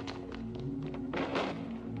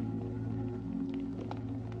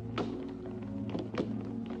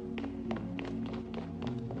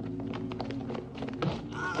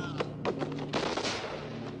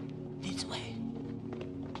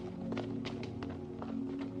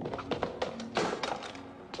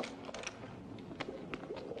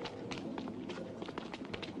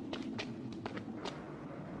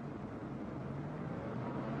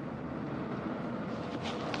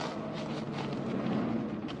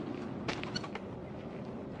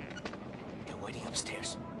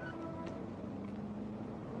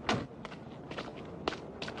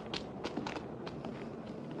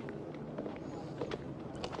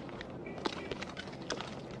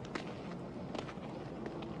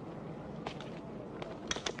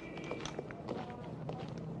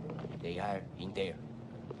 waiting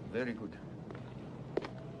there. Very good.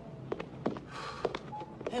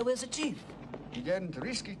 Hey, where's the chief? He daren't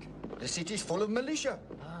risk it. The city's full of militia.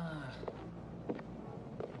 Ah.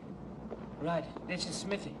 Right, this is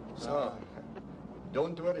Smithy. So,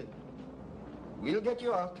 don't worry. We'll get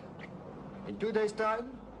you out. In 2 days'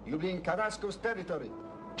 time, you'll be in Carrasco's territory.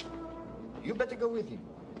 You better go with him.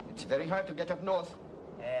 It's very hard to get up north.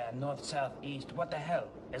 Yeah, north, south, east. What the hell?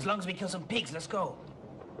 As long as we kill some pigs, let's go.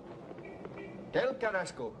 Tell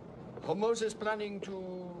Carrasco, Homoza's planning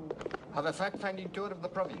to have a fact-finding tour of the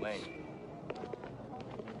province. When?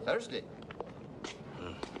 Thursday.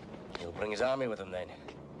 He'll bring his army with him then.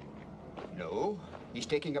 No, he's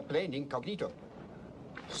taking a plane incognito.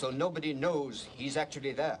 So nobody knows he's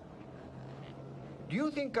actually there. Do you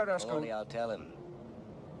think Carrasco... Only I'll tell him.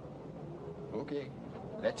 Okay,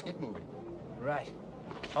 let's get moving. Right.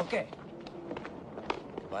 Okay.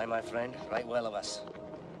 Goodbye, my friend. Right well of us.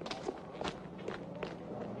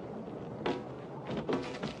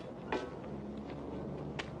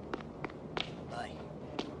 Bye.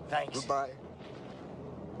 Thanks. Goodbye.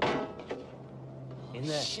 In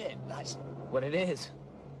there. Shit, that's... What it is.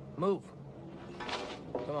 Move.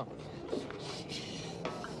 Come on.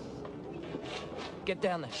 Get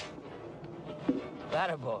down there. That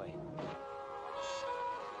a boy.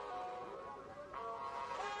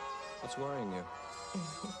 What's worrying you?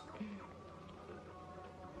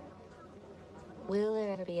 Will there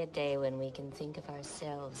ever be a day when we can think of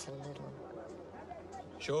ourselves a little?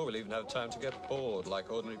 Sure, we'll even have time to get bored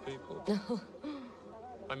like ordinary people.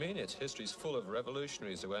 I mean it. History's full of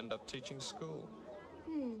revolutionaries who end up teaching school.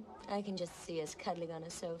 I can just see us cuddling on a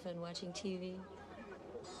sofa and watching TV.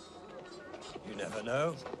 You never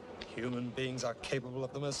know. Human beings are capable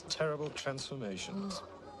of the most terrible transformations.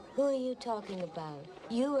 Who are you talking about?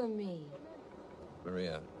 You or me?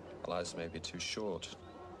 Maria, our lives may be too short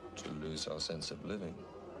to lose our sense of living.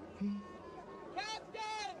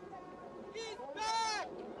 Captain! He's back!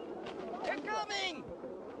 They're coming!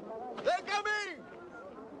 They're coming!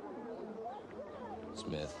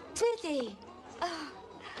 Smith. Smithy! Oh.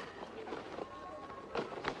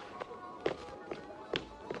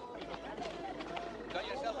 Got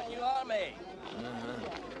yourself a new army.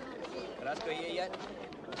 Carrasco here yet?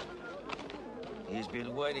 He's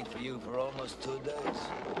been waiting for you for almost 2 days.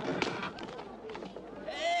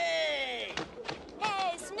 Hey!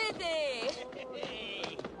 Hey, Smithy!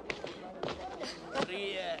 Hey!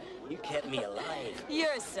 Maria, you kept me alive.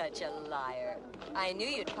 You're such a liar. I knew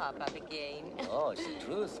you'd pop up again. Oh, it's the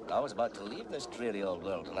truth. I was about to leave this dreary old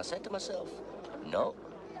world, and I said to myself, no,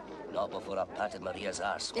 not before I patted Maria's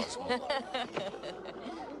arse once more.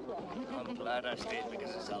 I'm glad I stayed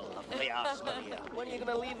because it's a lovely arse, Maria. When are you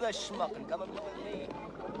going to leave this schmuck and come and live with me?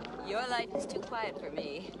 Your life is too quiet for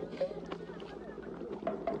me.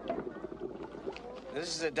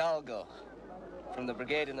 This is Hidalgo, from the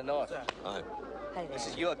brigade in the north. Hi. Hi This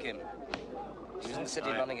is Joachim. He's in the city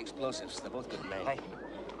running explosives. They're both good men. Hey,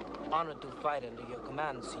 honored to fight under your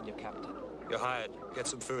command, Senior Captain. You're hired. Get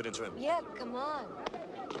some food into him. Yeah, come on.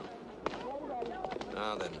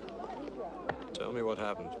 Now then, tell me what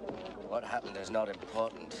happened. What happened is not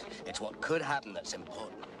important. It's what could happen that's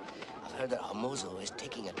important. I've heard that Homozo is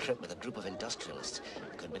taking a trip with a group of industrialists.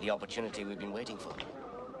 Could be the opportunity we've been waiting for.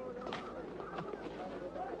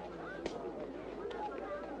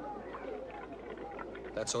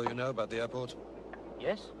 That's all you know about the airport?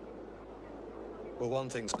 Yes? Well, one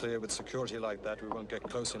thing's clear. With security like that, we won't get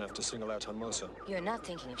close enough to single out Hermosa. You're not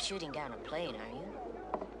thinking of shooting down a plane, are you?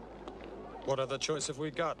 What other choice have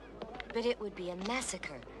we got? But it would be a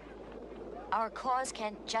massacre. Our cause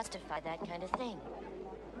can't justify that kind of thing.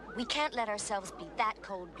 We can't let ourselves be that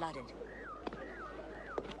cold-blooded.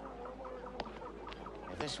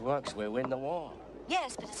 If this works, we'll win the war.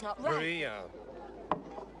 Yes, but it's not right. Maria.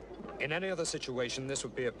 In any other situation, this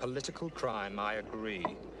would be a political crime, I agree.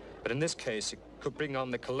 But in this case, it could bring on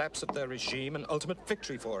the collapse of their regime and ultimate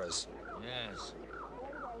victory for us. Yes.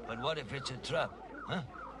 But what if it's a trap, huh?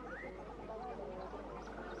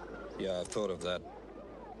 Yeah, I've thought of that.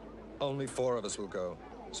 Only 4 of us will go.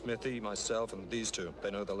 Smithy, myself, and these 2. They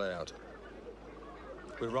know the layout.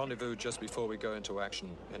 We'll rendezvous just before we go into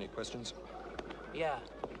action. Any questions? Yeah.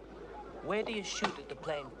 Where do you shoot at the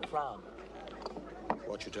plane from?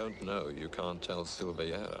 What you don't know, you can't tell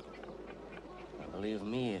Silveira. Believe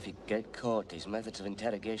me, if you get caught, his methods of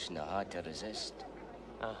interrogation are hard to resist.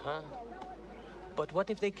 Uh-huh. But what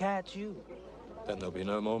if they catch you? Then there'll be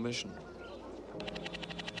no more mission.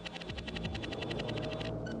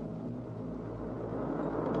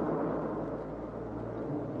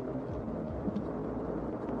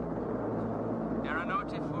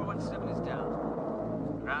 Aeronautic 417 is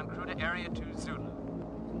down. Ground crew to Area 2 Zulu.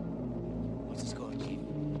 What's the score, Chief?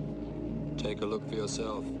 Take a look for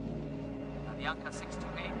yourself. Avianca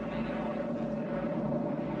 628 remaining order.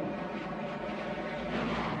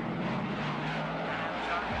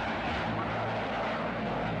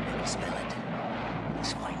 Let me smell it. The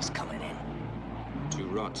swine's coming in. To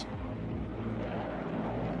rot.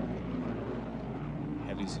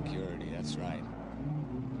 Heavy security, that's right.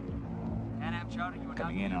 Pan-Am Charter, you are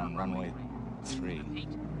Coming in on runway 3. Repeat,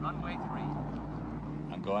 runway 3.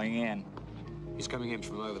 I'm going in. He's coming in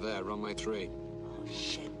from over there, runway 3. Oh,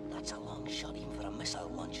 shit. That's a long shot even for a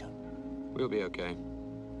missile launcher. We'll be okay.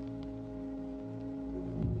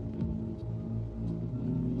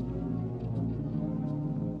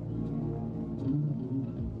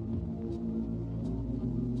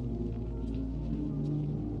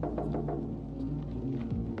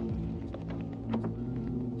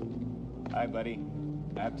 Hi, buddy.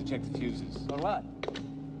 I have to check the fuses. For what?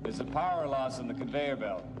 There's a power loss on the conveyor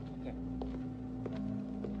belt.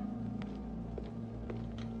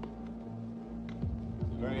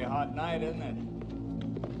 It's a very hot night, isn't it?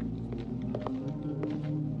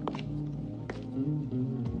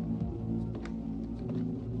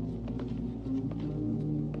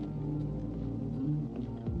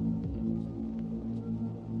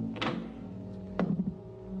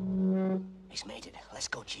 He's made it. Let's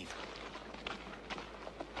go, Chief.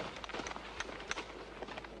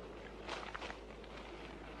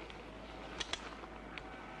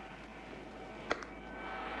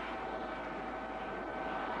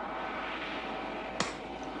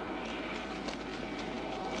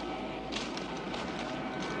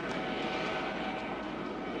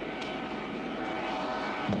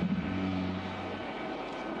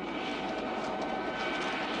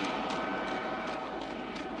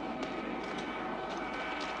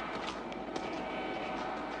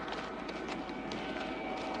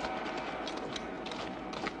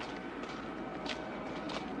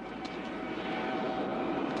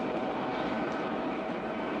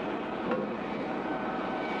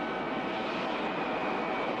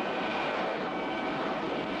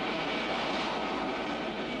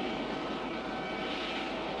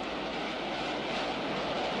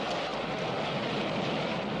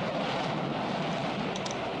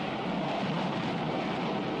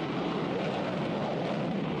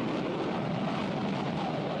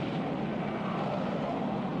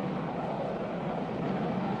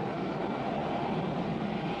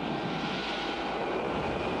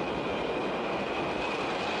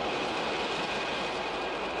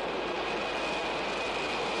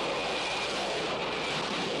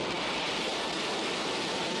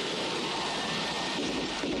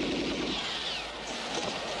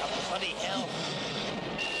 Bloody hell.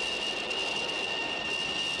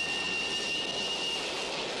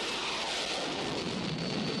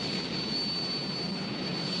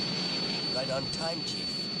 Right on time, Chief.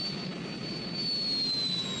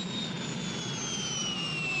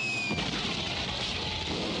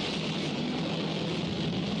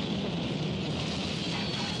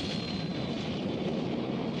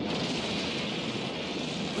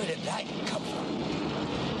 Where did that come from?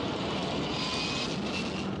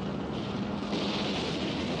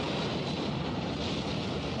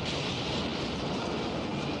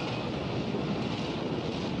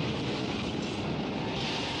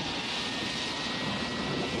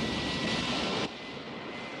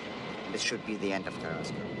 This should be the end of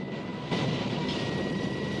Carrasco.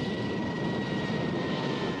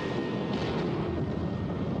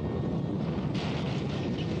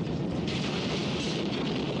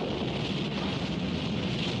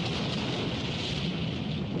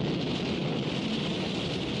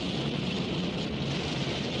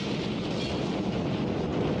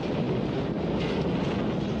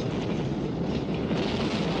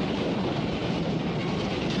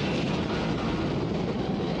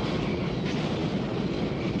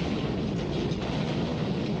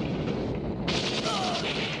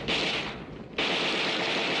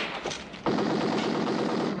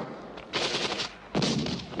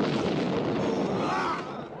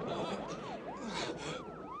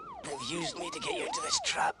 Used me to get you into this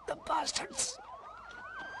trap, the bastards.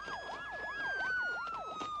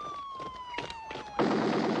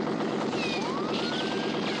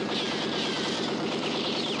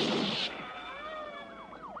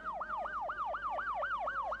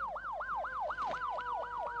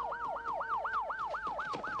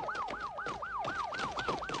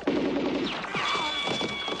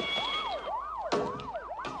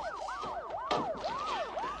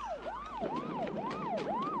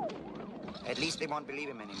 At least they won't believe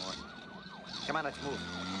him anymore. Come on, let's move.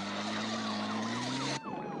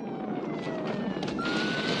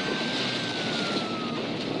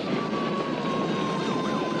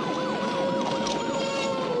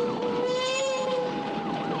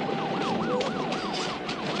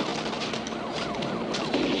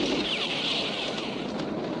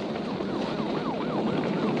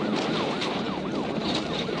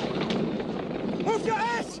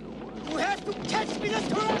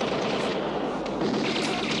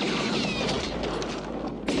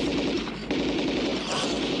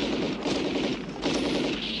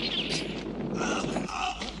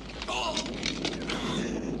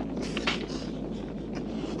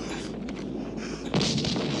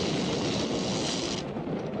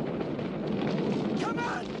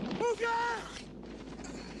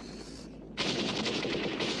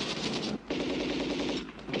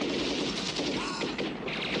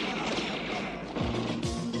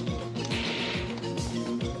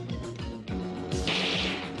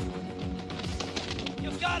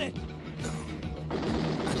 got it!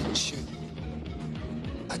 I didn't shoot.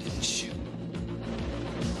 I didn't shoot.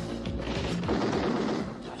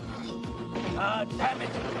 Ah, damn it!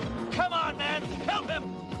 Come on, man! Help him!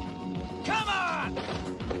 Come on!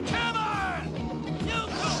 Come on! You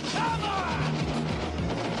two, come on!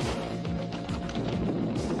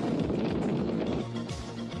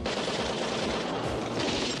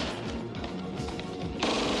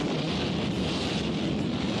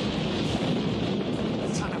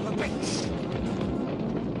 Son of a bitch!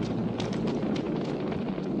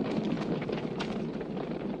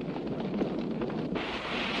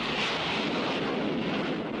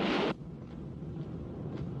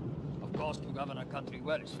 Of course, to govern a country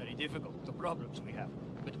well is very difficult, the problems we have.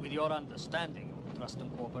 But with your understanding, trust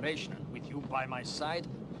and cooperation, and with you by my side,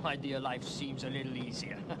 my dear, life seems a little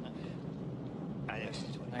easier. Ah, yes,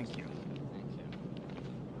 thank you.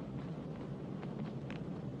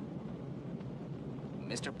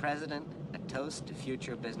 Mr. President, a toast to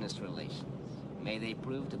future business relations. May they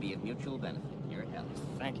prove to be of mutual benefit. Your health.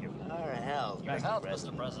 Thank you. Our health, Your Mr. health,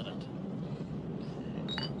 President. Mr. President.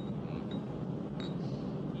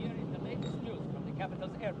 Here is the latest news from the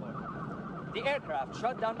capital's airport. The aircraft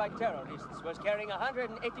shot down by terrorists was carrying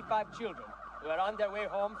 185 children who are on their way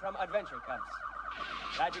home from adventure camps.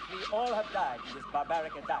 Tragically, all have died in this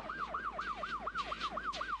barbaric attack.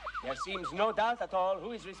 There seems no doubt at all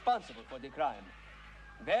who is responsible for the crime.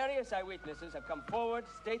 Various eyewitnesses have come forward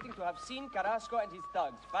stating to have seen Carrasco and his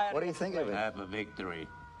thugs firing. What do you think of it? Have a victory.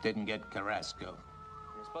 Didn't get Carrasco.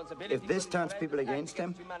 Responsibility If this for the turns horrendous people act against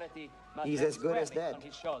him, humanity must he's rest as good as squarely dead. on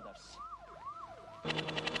his shoulders.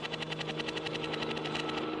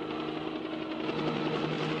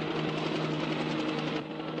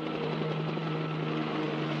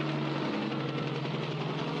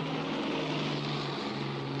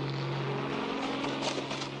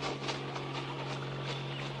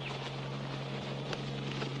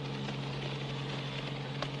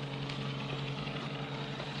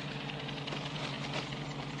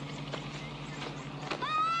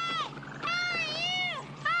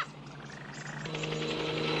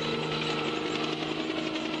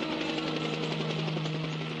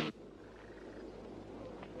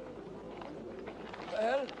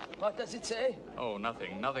 Well, what does it say? Oh,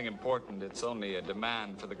 nothing. Nothing important. It's only a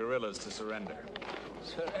demand for the guerrillas to surrender.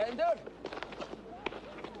 Surrender?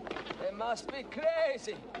 They must be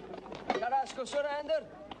crazy. Carrasco surrender?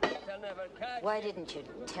 They'll never catch. Why didn't you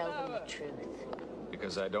tell them the truth?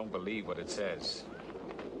 Because I don't believe what it says.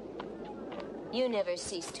 You never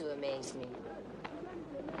cease to amaze me.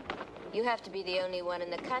 You have to be the only one in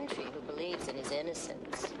the country who believes in his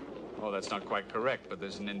innocence. Oh, that's not quite correct, but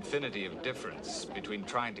there's an infinity of difference between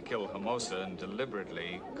trying to kill Hermosa and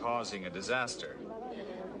deliberately causing a disaster.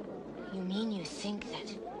 You mean you think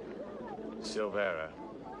that? Silvera.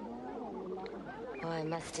 Oh, I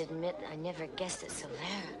must admit, I never guessed at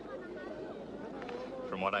Silvera.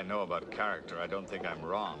 From what I know about character, I don't think I'm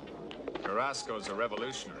wrong. Carrasco's a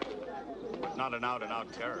revolutionary, but not an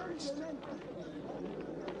out-and-out terrorist.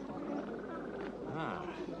 Ah,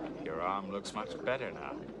 your arm looks much better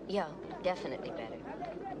now. Yeah, definitely better.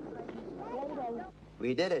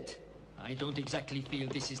 We did it. I don't exactly feel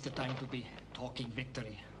this is the time to be talking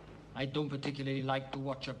victory. I don't particularly like to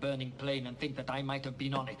watch a burning plane and think that I might have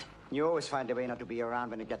been on it. You always find a way not to be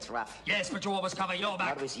around when it gets rough. Yes, but you always cover your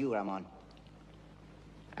back. Not with you, Ramon.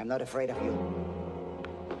 I'm not afraid of you.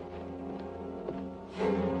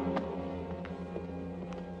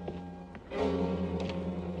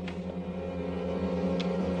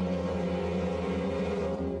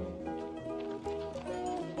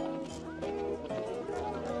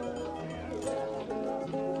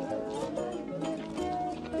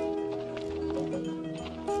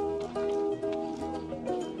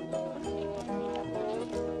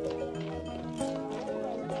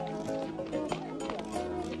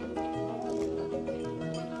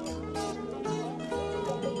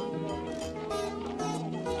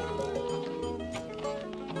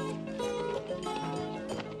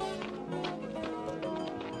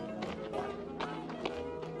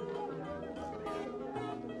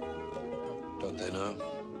 Don't they know?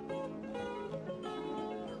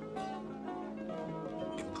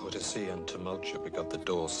 In Cortesia and Tumultua, we got the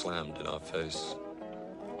door slammed in our face.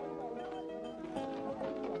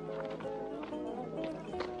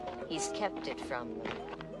 He's kept it from them.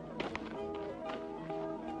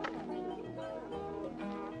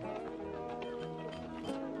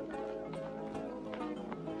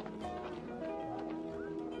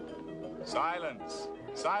 Silence!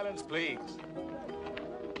 Silence, please.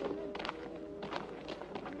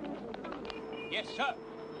 Yes, sir.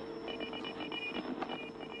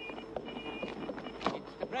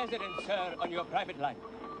 It's the President, sir, on your private line.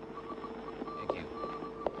 Thank you.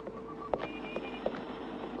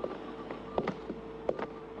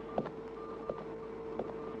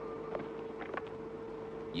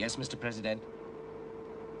 Yes, Mr. President.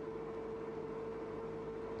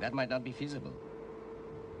 That might not be feasible.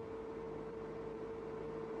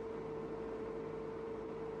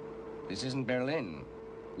 This isn't Berlin.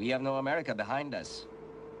 We have no America behind us.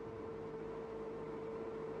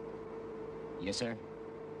 Yes, sir.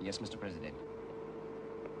 Yes, Mr. President.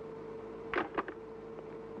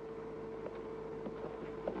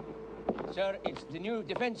 Sir, it's the new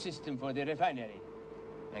defense system for the refinery.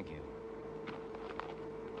 Thank you.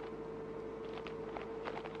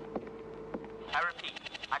 I repeat,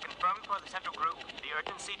 I confirm for the Central Group the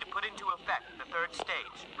urgency to put into effect the third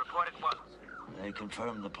stage. Report at once. They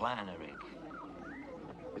confirmed the plan, Eric.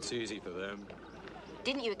 It's easy for them.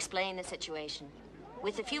 Didn't you explain the situation?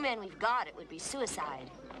 With the few men we've got, it would be suicide.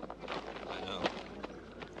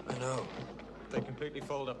 I know. If they completely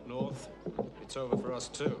fold up north, it's over for us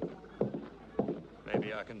too.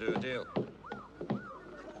 Maybe I can do a deal.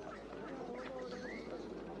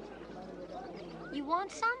 You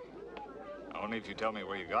want some? Only if you tell me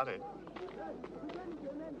where you got it.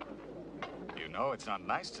 You know it's not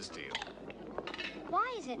nice to steal.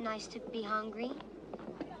 Why is it nice to be hungry?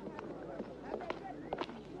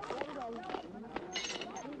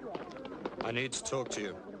 I need to talk to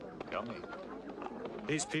you. Tell me.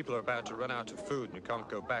 These people are about to run out of food and you can't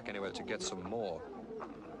go back anywhere to get some more.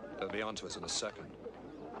 They'll be onto us in a second.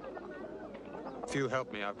 If you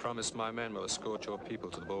help me, I promise my men will escort your people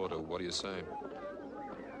to the border. What do you say?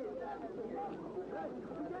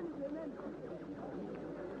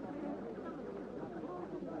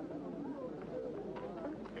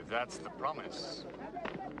 If that's the promise,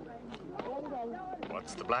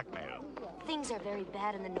 what's the blackmail? Things are very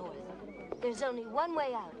bad in the north. There's only one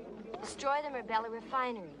way out. Destroy the Marbella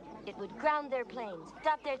refinery. It would ground their planes,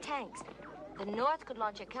 stop their tanks. The north could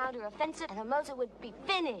launch a counter-offensive and Hermosa would be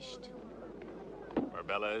finished.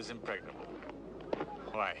 Marbella is impregnable.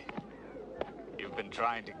 Why? You've been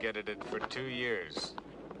trying to get at it for 2 years.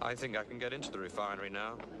 I think I can get into the refinery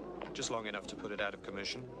now. Just long enough to put it out of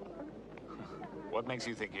commission. What makes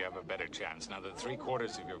you think you have a better chance now that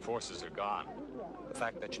 3/4 of your forces are gone? The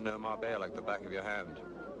fact that you know Marbella like the back of your hand.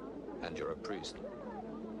 And you're a priest.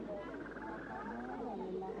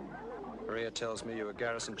 Maria tells me you were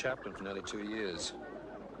garrison chaplain for nearly 2 years.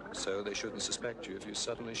 So they shouldn't suspect you if you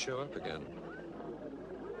suddenly show up again.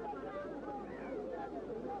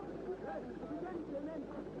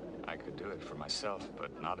 I could do it for myself,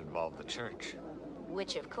 but not involve the church.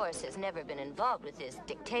 Which, of course, has never been involved with this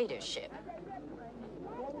dictatorship.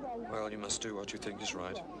 Well, you must do what you think is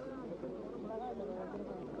right.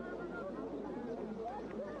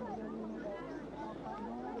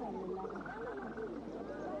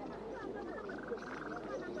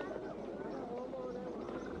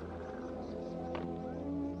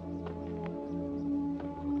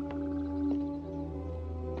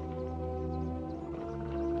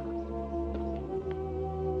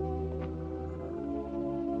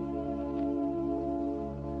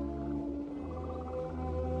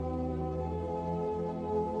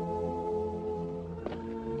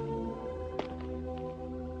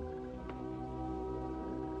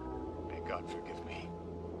 God forgive me.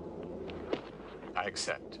 I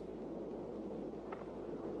accept.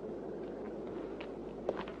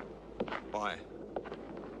 Why?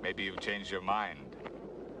 Maybe you've changed your mind.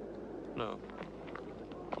 No.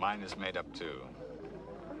 Mine is made up too.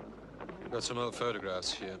 I've got some old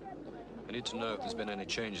photographs here. I need to know if there's been any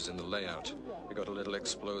changes in the layout. We got a little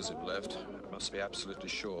explosive left. I must be absolutely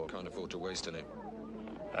sure. Can't afford to waste any.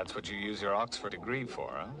 That's what you use your Oxford degree for,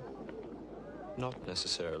 huh? Not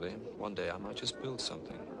necessarily. One day I might just build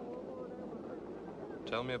something.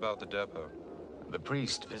 Tell me about the depot. The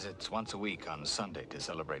priest visits once a week on Sunday to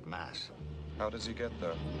celebrate Mass. How does he get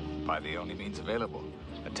there? By the only means available,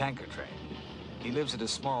 a tanker train. He lives at a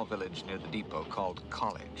small village near the depot called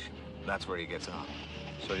College. That's where he gets on.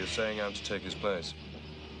 So you're saying I'm to take his place?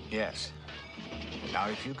 Yes. Now,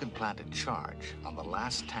 if you can plant a charge on the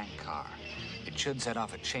last tank car, it should set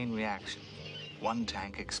off a chain reaction. One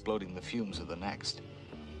tank exploding the fumes of the next.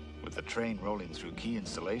 With the train rolling through key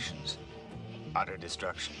installations, utter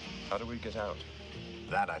destruction. How do we get out?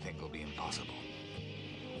 That, I think, will be impossible.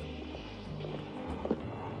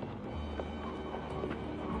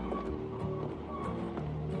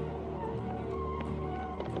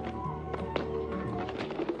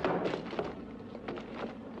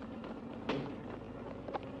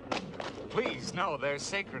 Please, no, they're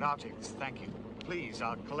sacred objects. Thank you. Please,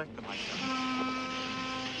 I'll collect them myself.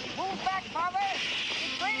 Move back, Father!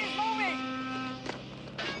 train is moving!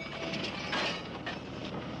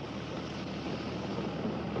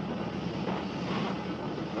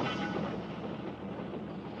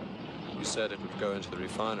 You said it would go into the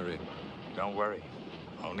refinery. Don't worry.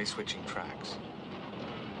 Only switching tracks.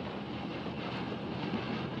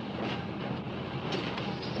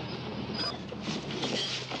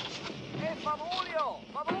 Hey,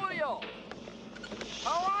 Fabulio!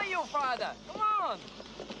 How are you, father? Come on!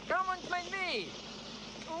 Come and join me!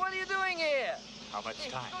 What are you doing here? How much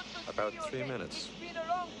time? About 3 minutes. It's been a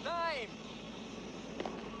long time!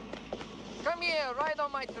 Come here, ride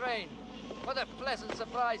on my train. What a pleasant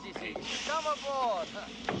surprise this is. Come aboard.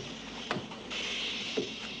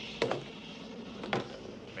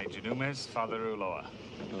 Major Numes, Father Ulloa.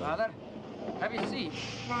 Father, have a seat.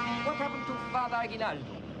 What happened to Father Aguinaldo?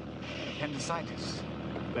 Appendicitis.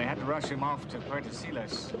 They had to rush him off to Puerto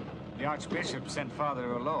Silas. The Archbishop sent Father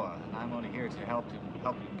Ulloa, and I'm only here to help him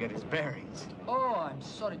get his bearings. Oh, I'm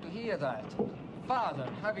sorry to hear that. Father,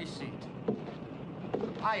 have a seat.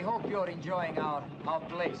 I hope you're enjoying our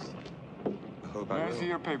place. May I see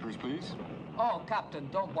your papers, please? Oh, Captain,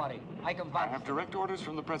 don't worry. I can vouch. I have direct orders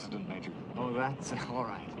from the President, Major. Oh, that's all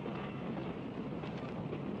right.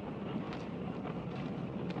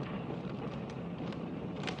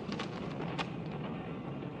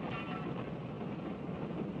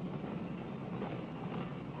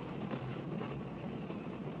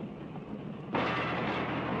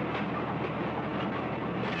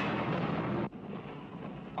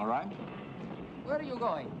 All right? Where are you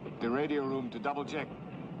going? The radio room to double check.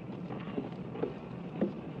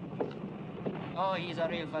 Oh, he's a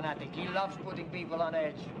real fanatic. He loves putting people on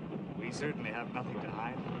edge. We certainly have nothing to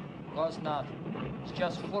hide. Of course not. It's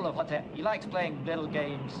just full of what he likes playing little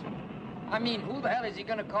games. I mean, who the hell is he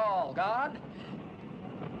gonna call? God?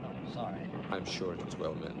 Oh, sorry. I'm sure it was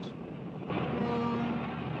well meant.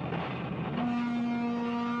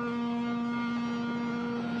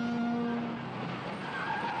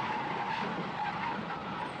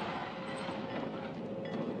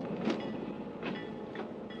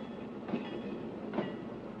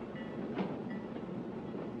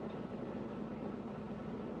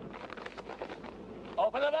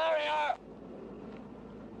 Open the barrier!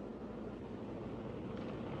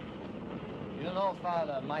 You know,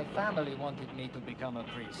 Father, my family wanted me to become a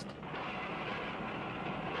priest.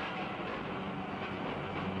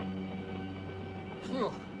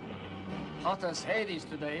 Phew. Hot as Hades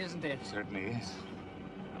today, isn't it? Certainly is.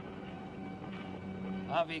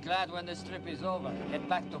 I'll be glad when this trip is over. Get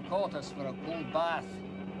back to quarters for a cool bath.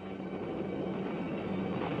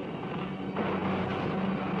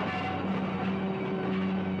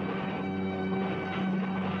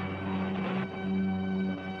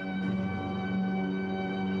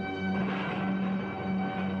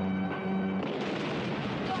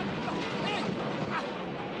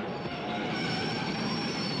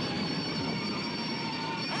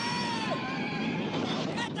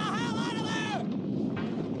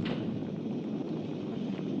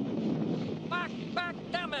 Back,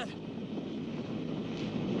 damn it!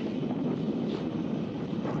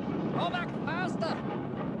 Go back faster!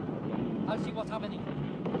 I'll see what's happening.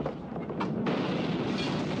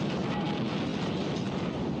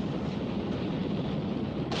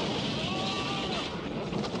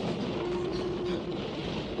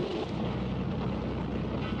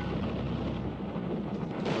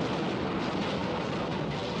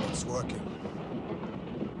 It's working.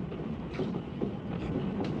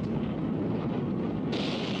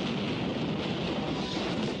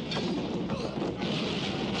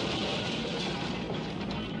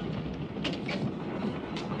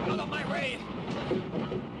 Out of my way!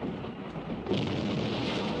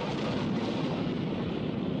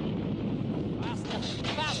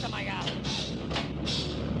 Faster, my guy!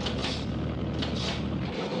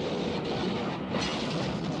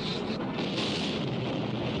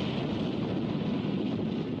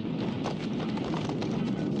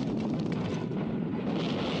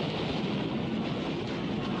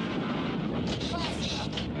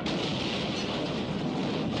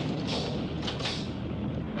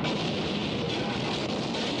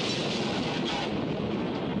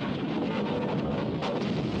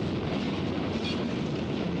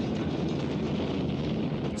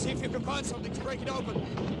 See if you can find something to break it open.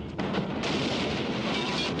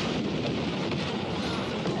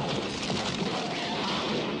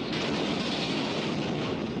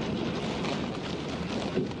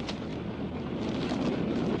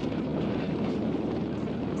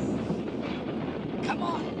 Come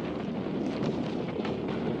on!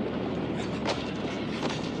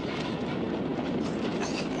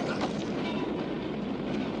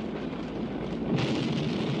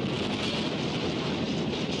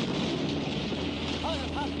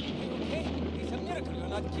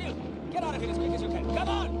 Chill. Get out of here as quick as you can. Come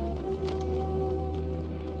on!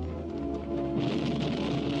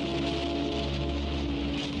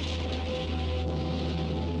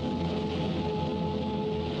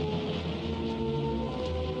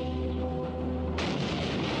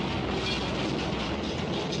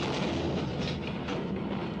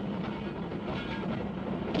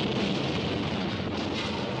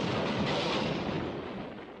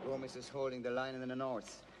 Is holding the line in the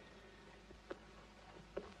north.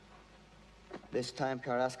 This time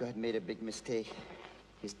Carrasco had made a big mistake.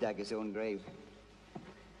 He's dug his own grave.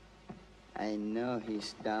 I know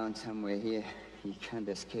he's down somewhere here. He can't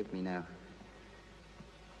escape me now.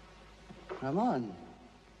 Ramon.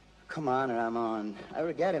 Come on, Ramon. I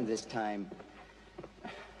will get him this time.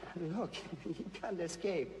 Look, he can't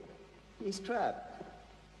escape. He's trapped.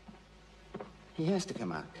 He has to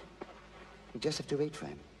come out. We just have to wait for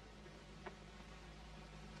him.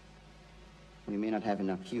 We may not have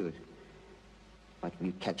enough fuel, but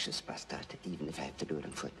we'll catch this bastard, even if I have to do it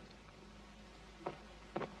on foot.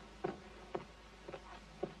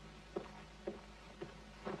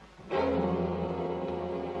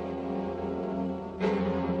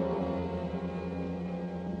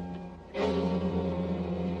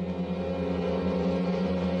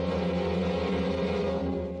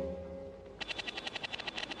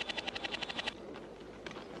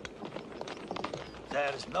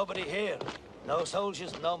 There's nobody here. No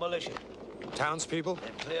soldiers, no militia. Townspeople?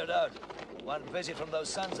 They've cleared out. One visit from those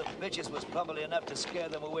sons of bitches was probably enough to scare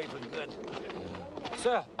them away for good.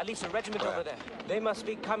 Sir, at least a regiment over there. They must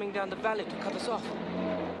be coming down the valley to cut us off.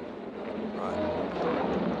 Right.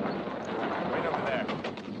 Wait over there.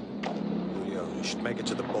 Julio, you should make it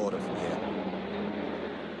to the border from here.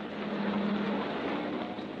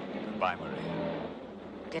 Goodbye, Maria.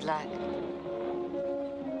 Good luck.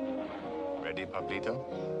 Ready, Pablito?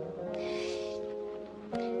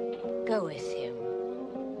 Go with him.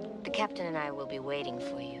 The captain and I will be waiting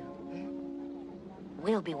for you.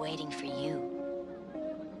 We'll be waiting for you.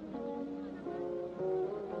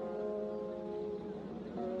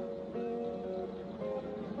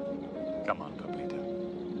 Come on, Pablito.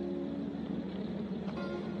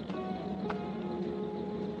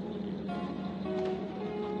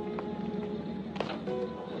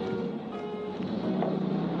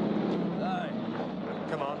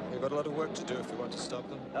 Come on, we've got a lot of work to do if we want to stop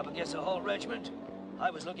them. Up against a whole regiment. I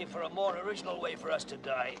was looking for a more original way for us to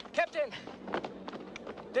die. Captain!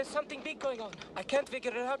 There's something big going on. I can't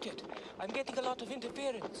figure it out yet. I'm getting a lot of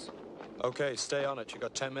interference. Okay, stay on it. You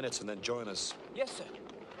got 10 minutes and then join us. Yes, sir.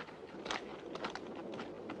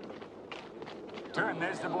 Turn,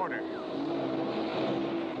 there's the border.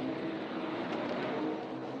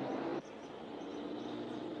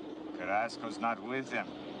 Carrasco's not with them.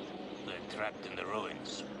 They're trapped in the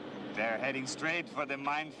ruins. They're heading straight for the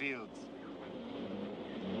minefields.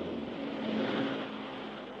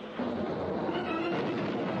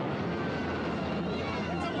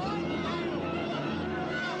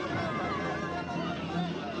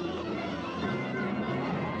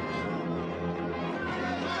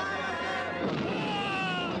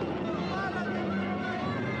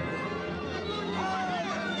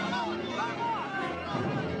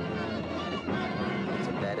 It's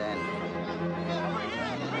a dead end.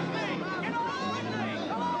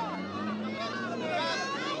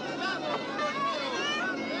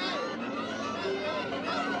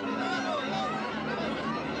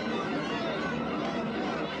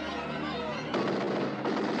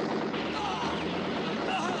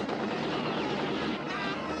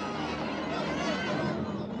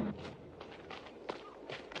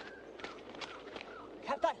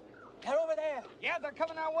 Captain, they're over there. Yeah, they're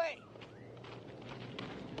coming our way.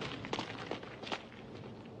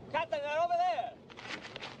 Captain, they're over there.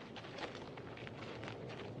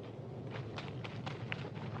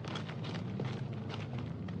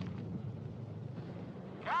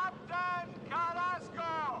 Captain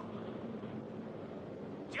Carrasco!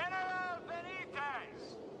 General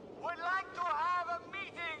Benitez would like to have a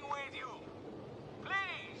meeting with you.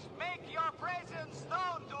 Please make your presence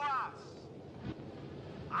known to us.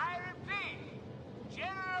 I repeat,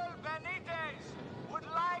 General Benitez would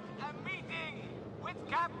like a meeting with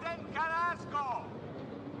Captain Carrasco.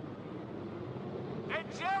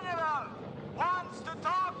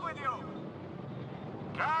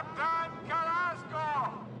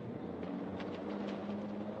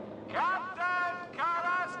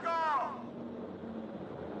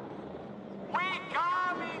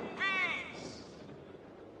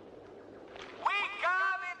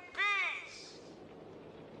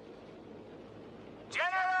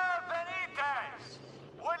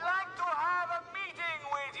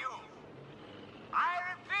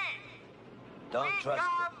 Don't we trust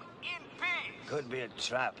come in peace. Could be a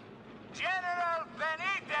trap. General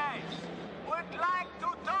Benitez would like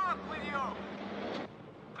to talk with you.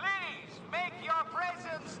 Please make your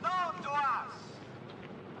presence known to us.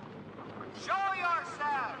 Show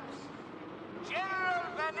yourselves. General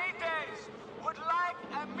Benitez would like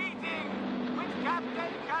a meeting with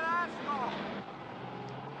Captain Carrasco.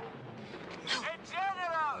 The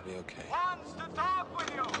general I'll be okay. wants to talk with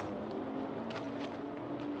you.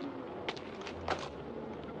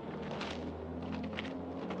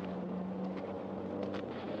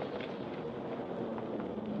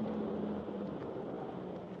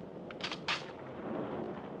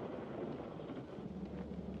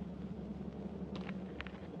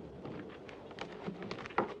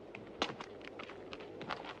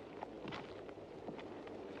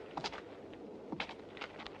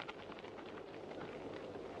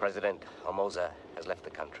 President Somoza has left the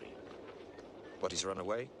country. What, he's run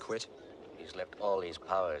away? Quit? He's left all his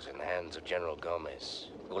powers in the hands of General Gomez,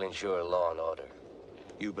 who will ensure law and order.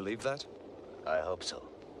 You believe that? I hope so.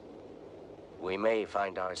 We may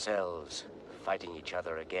find ourselves fighting each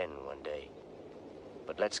other again one day.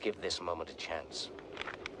 But let's give this moment a chance.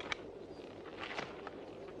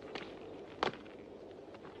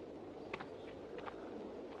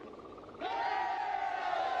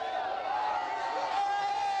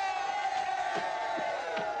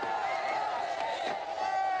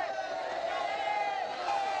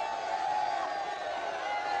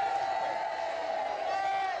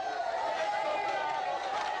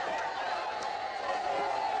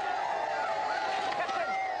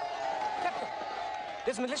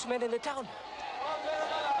 There's militiamen in the town.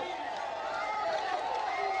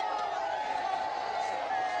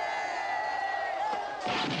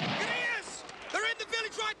 Yes! They're in the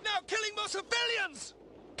village right now, killing more civilians!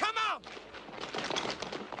 Come on!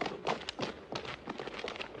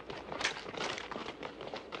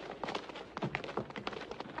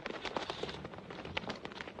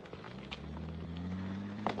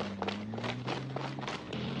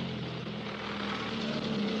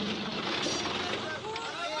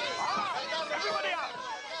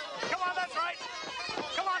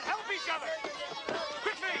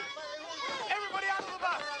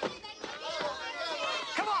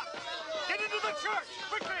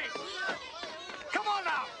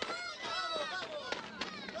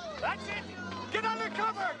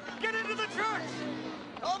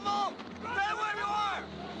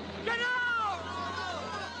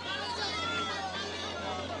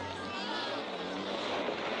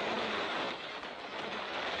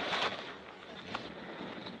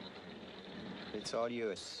 It's all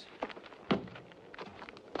yours.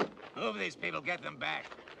 Move these people, get them back.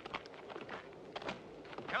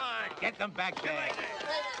 Come on, get them back there.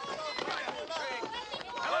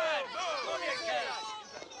 Come on, move yourself!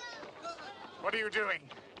 What are you doing?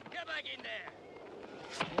 Get back in there.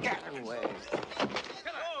 Get away.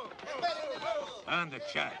 On the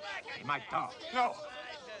church. He might talk. No.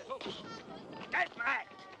 Get back.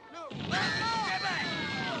 Get back.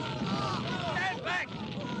 Get back.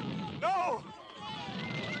 No!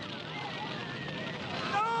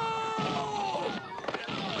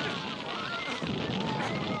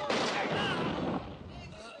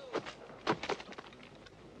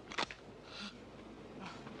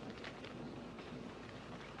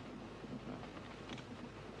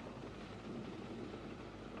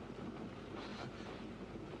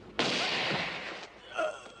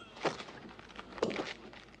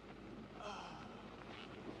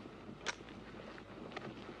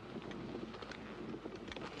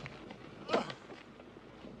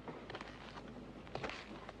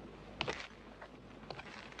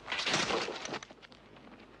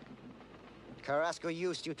 Carrasco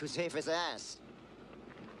used you to save his ass.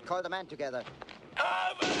 Call the men together.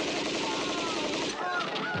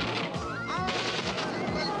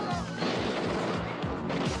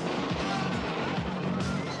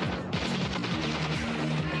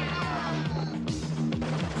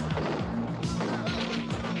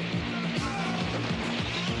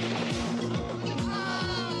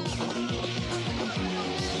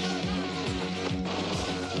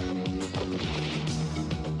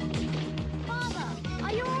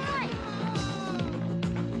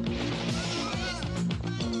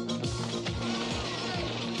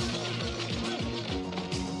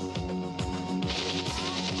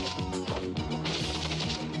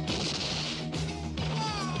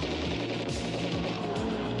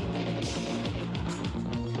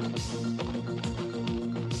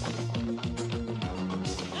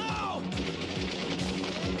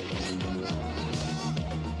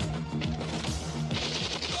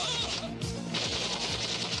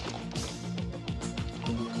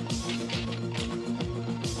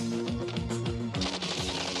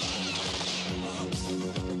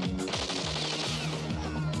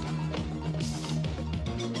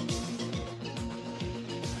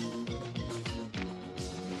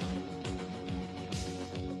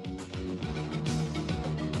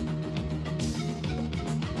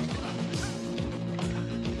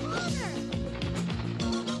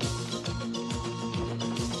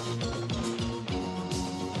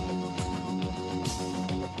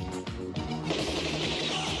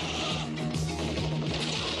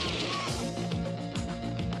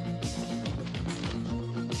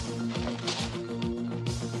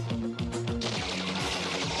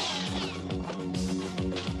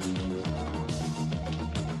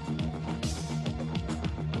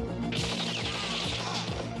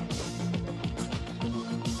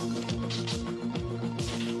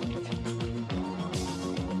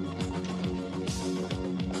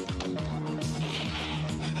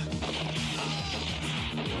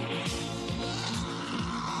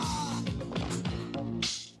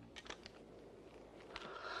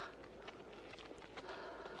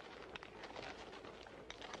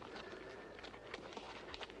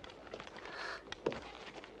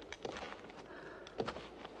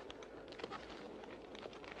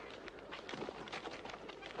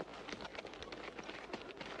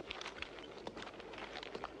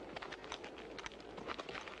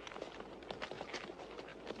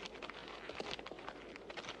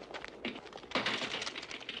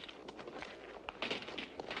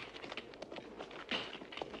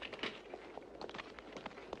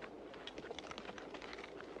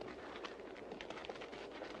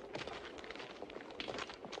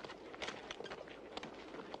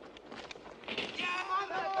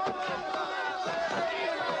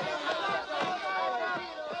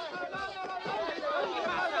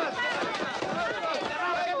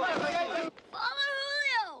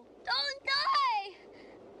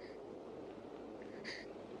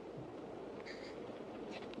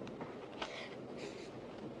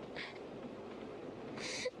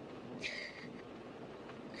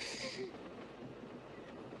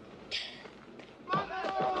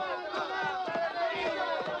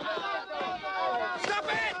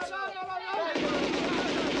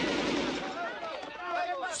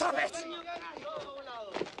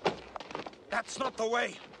 That's not the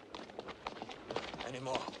way.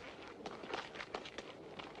 Anymore.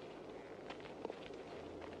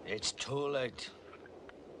 It's too late.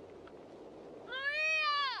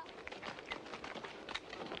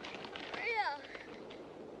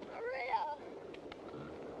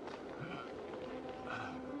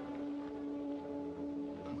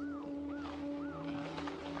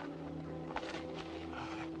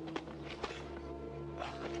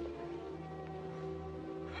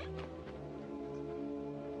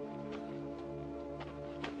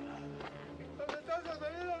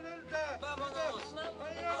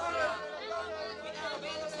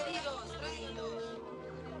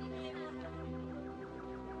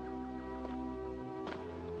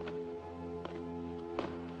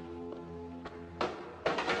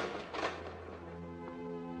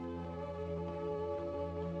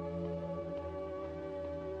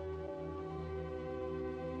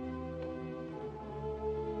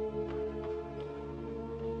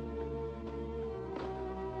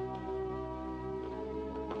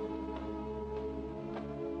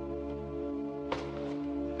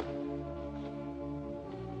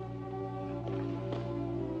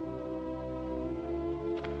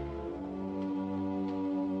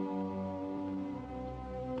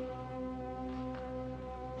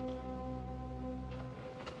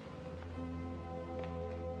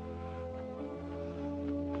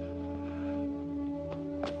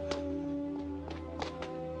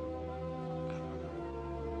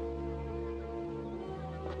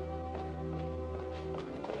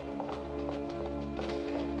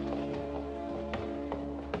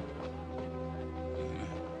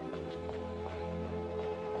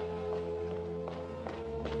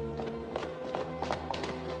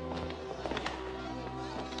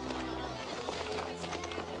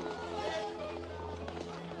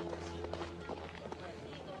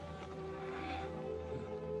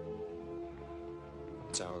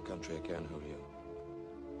 It's our country again, Julio.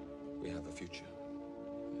 We have a future.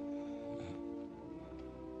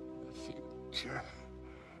 The future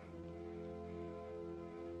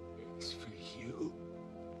is for you.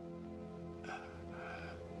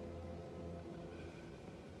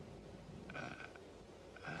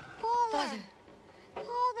 Father!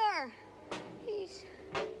 Father! He's...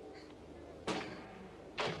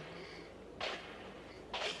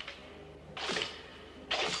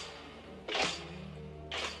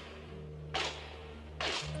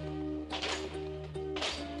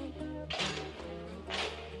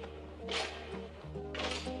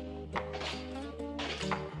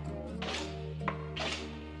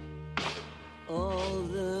 All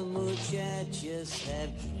the muchachos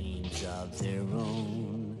have dreams of their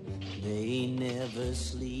own. They never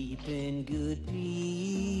sleep in good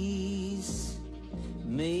peace.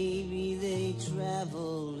 Maybe they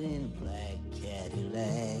travel in black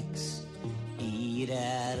Cadillacs, eat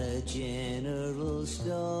at a general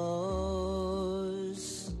store.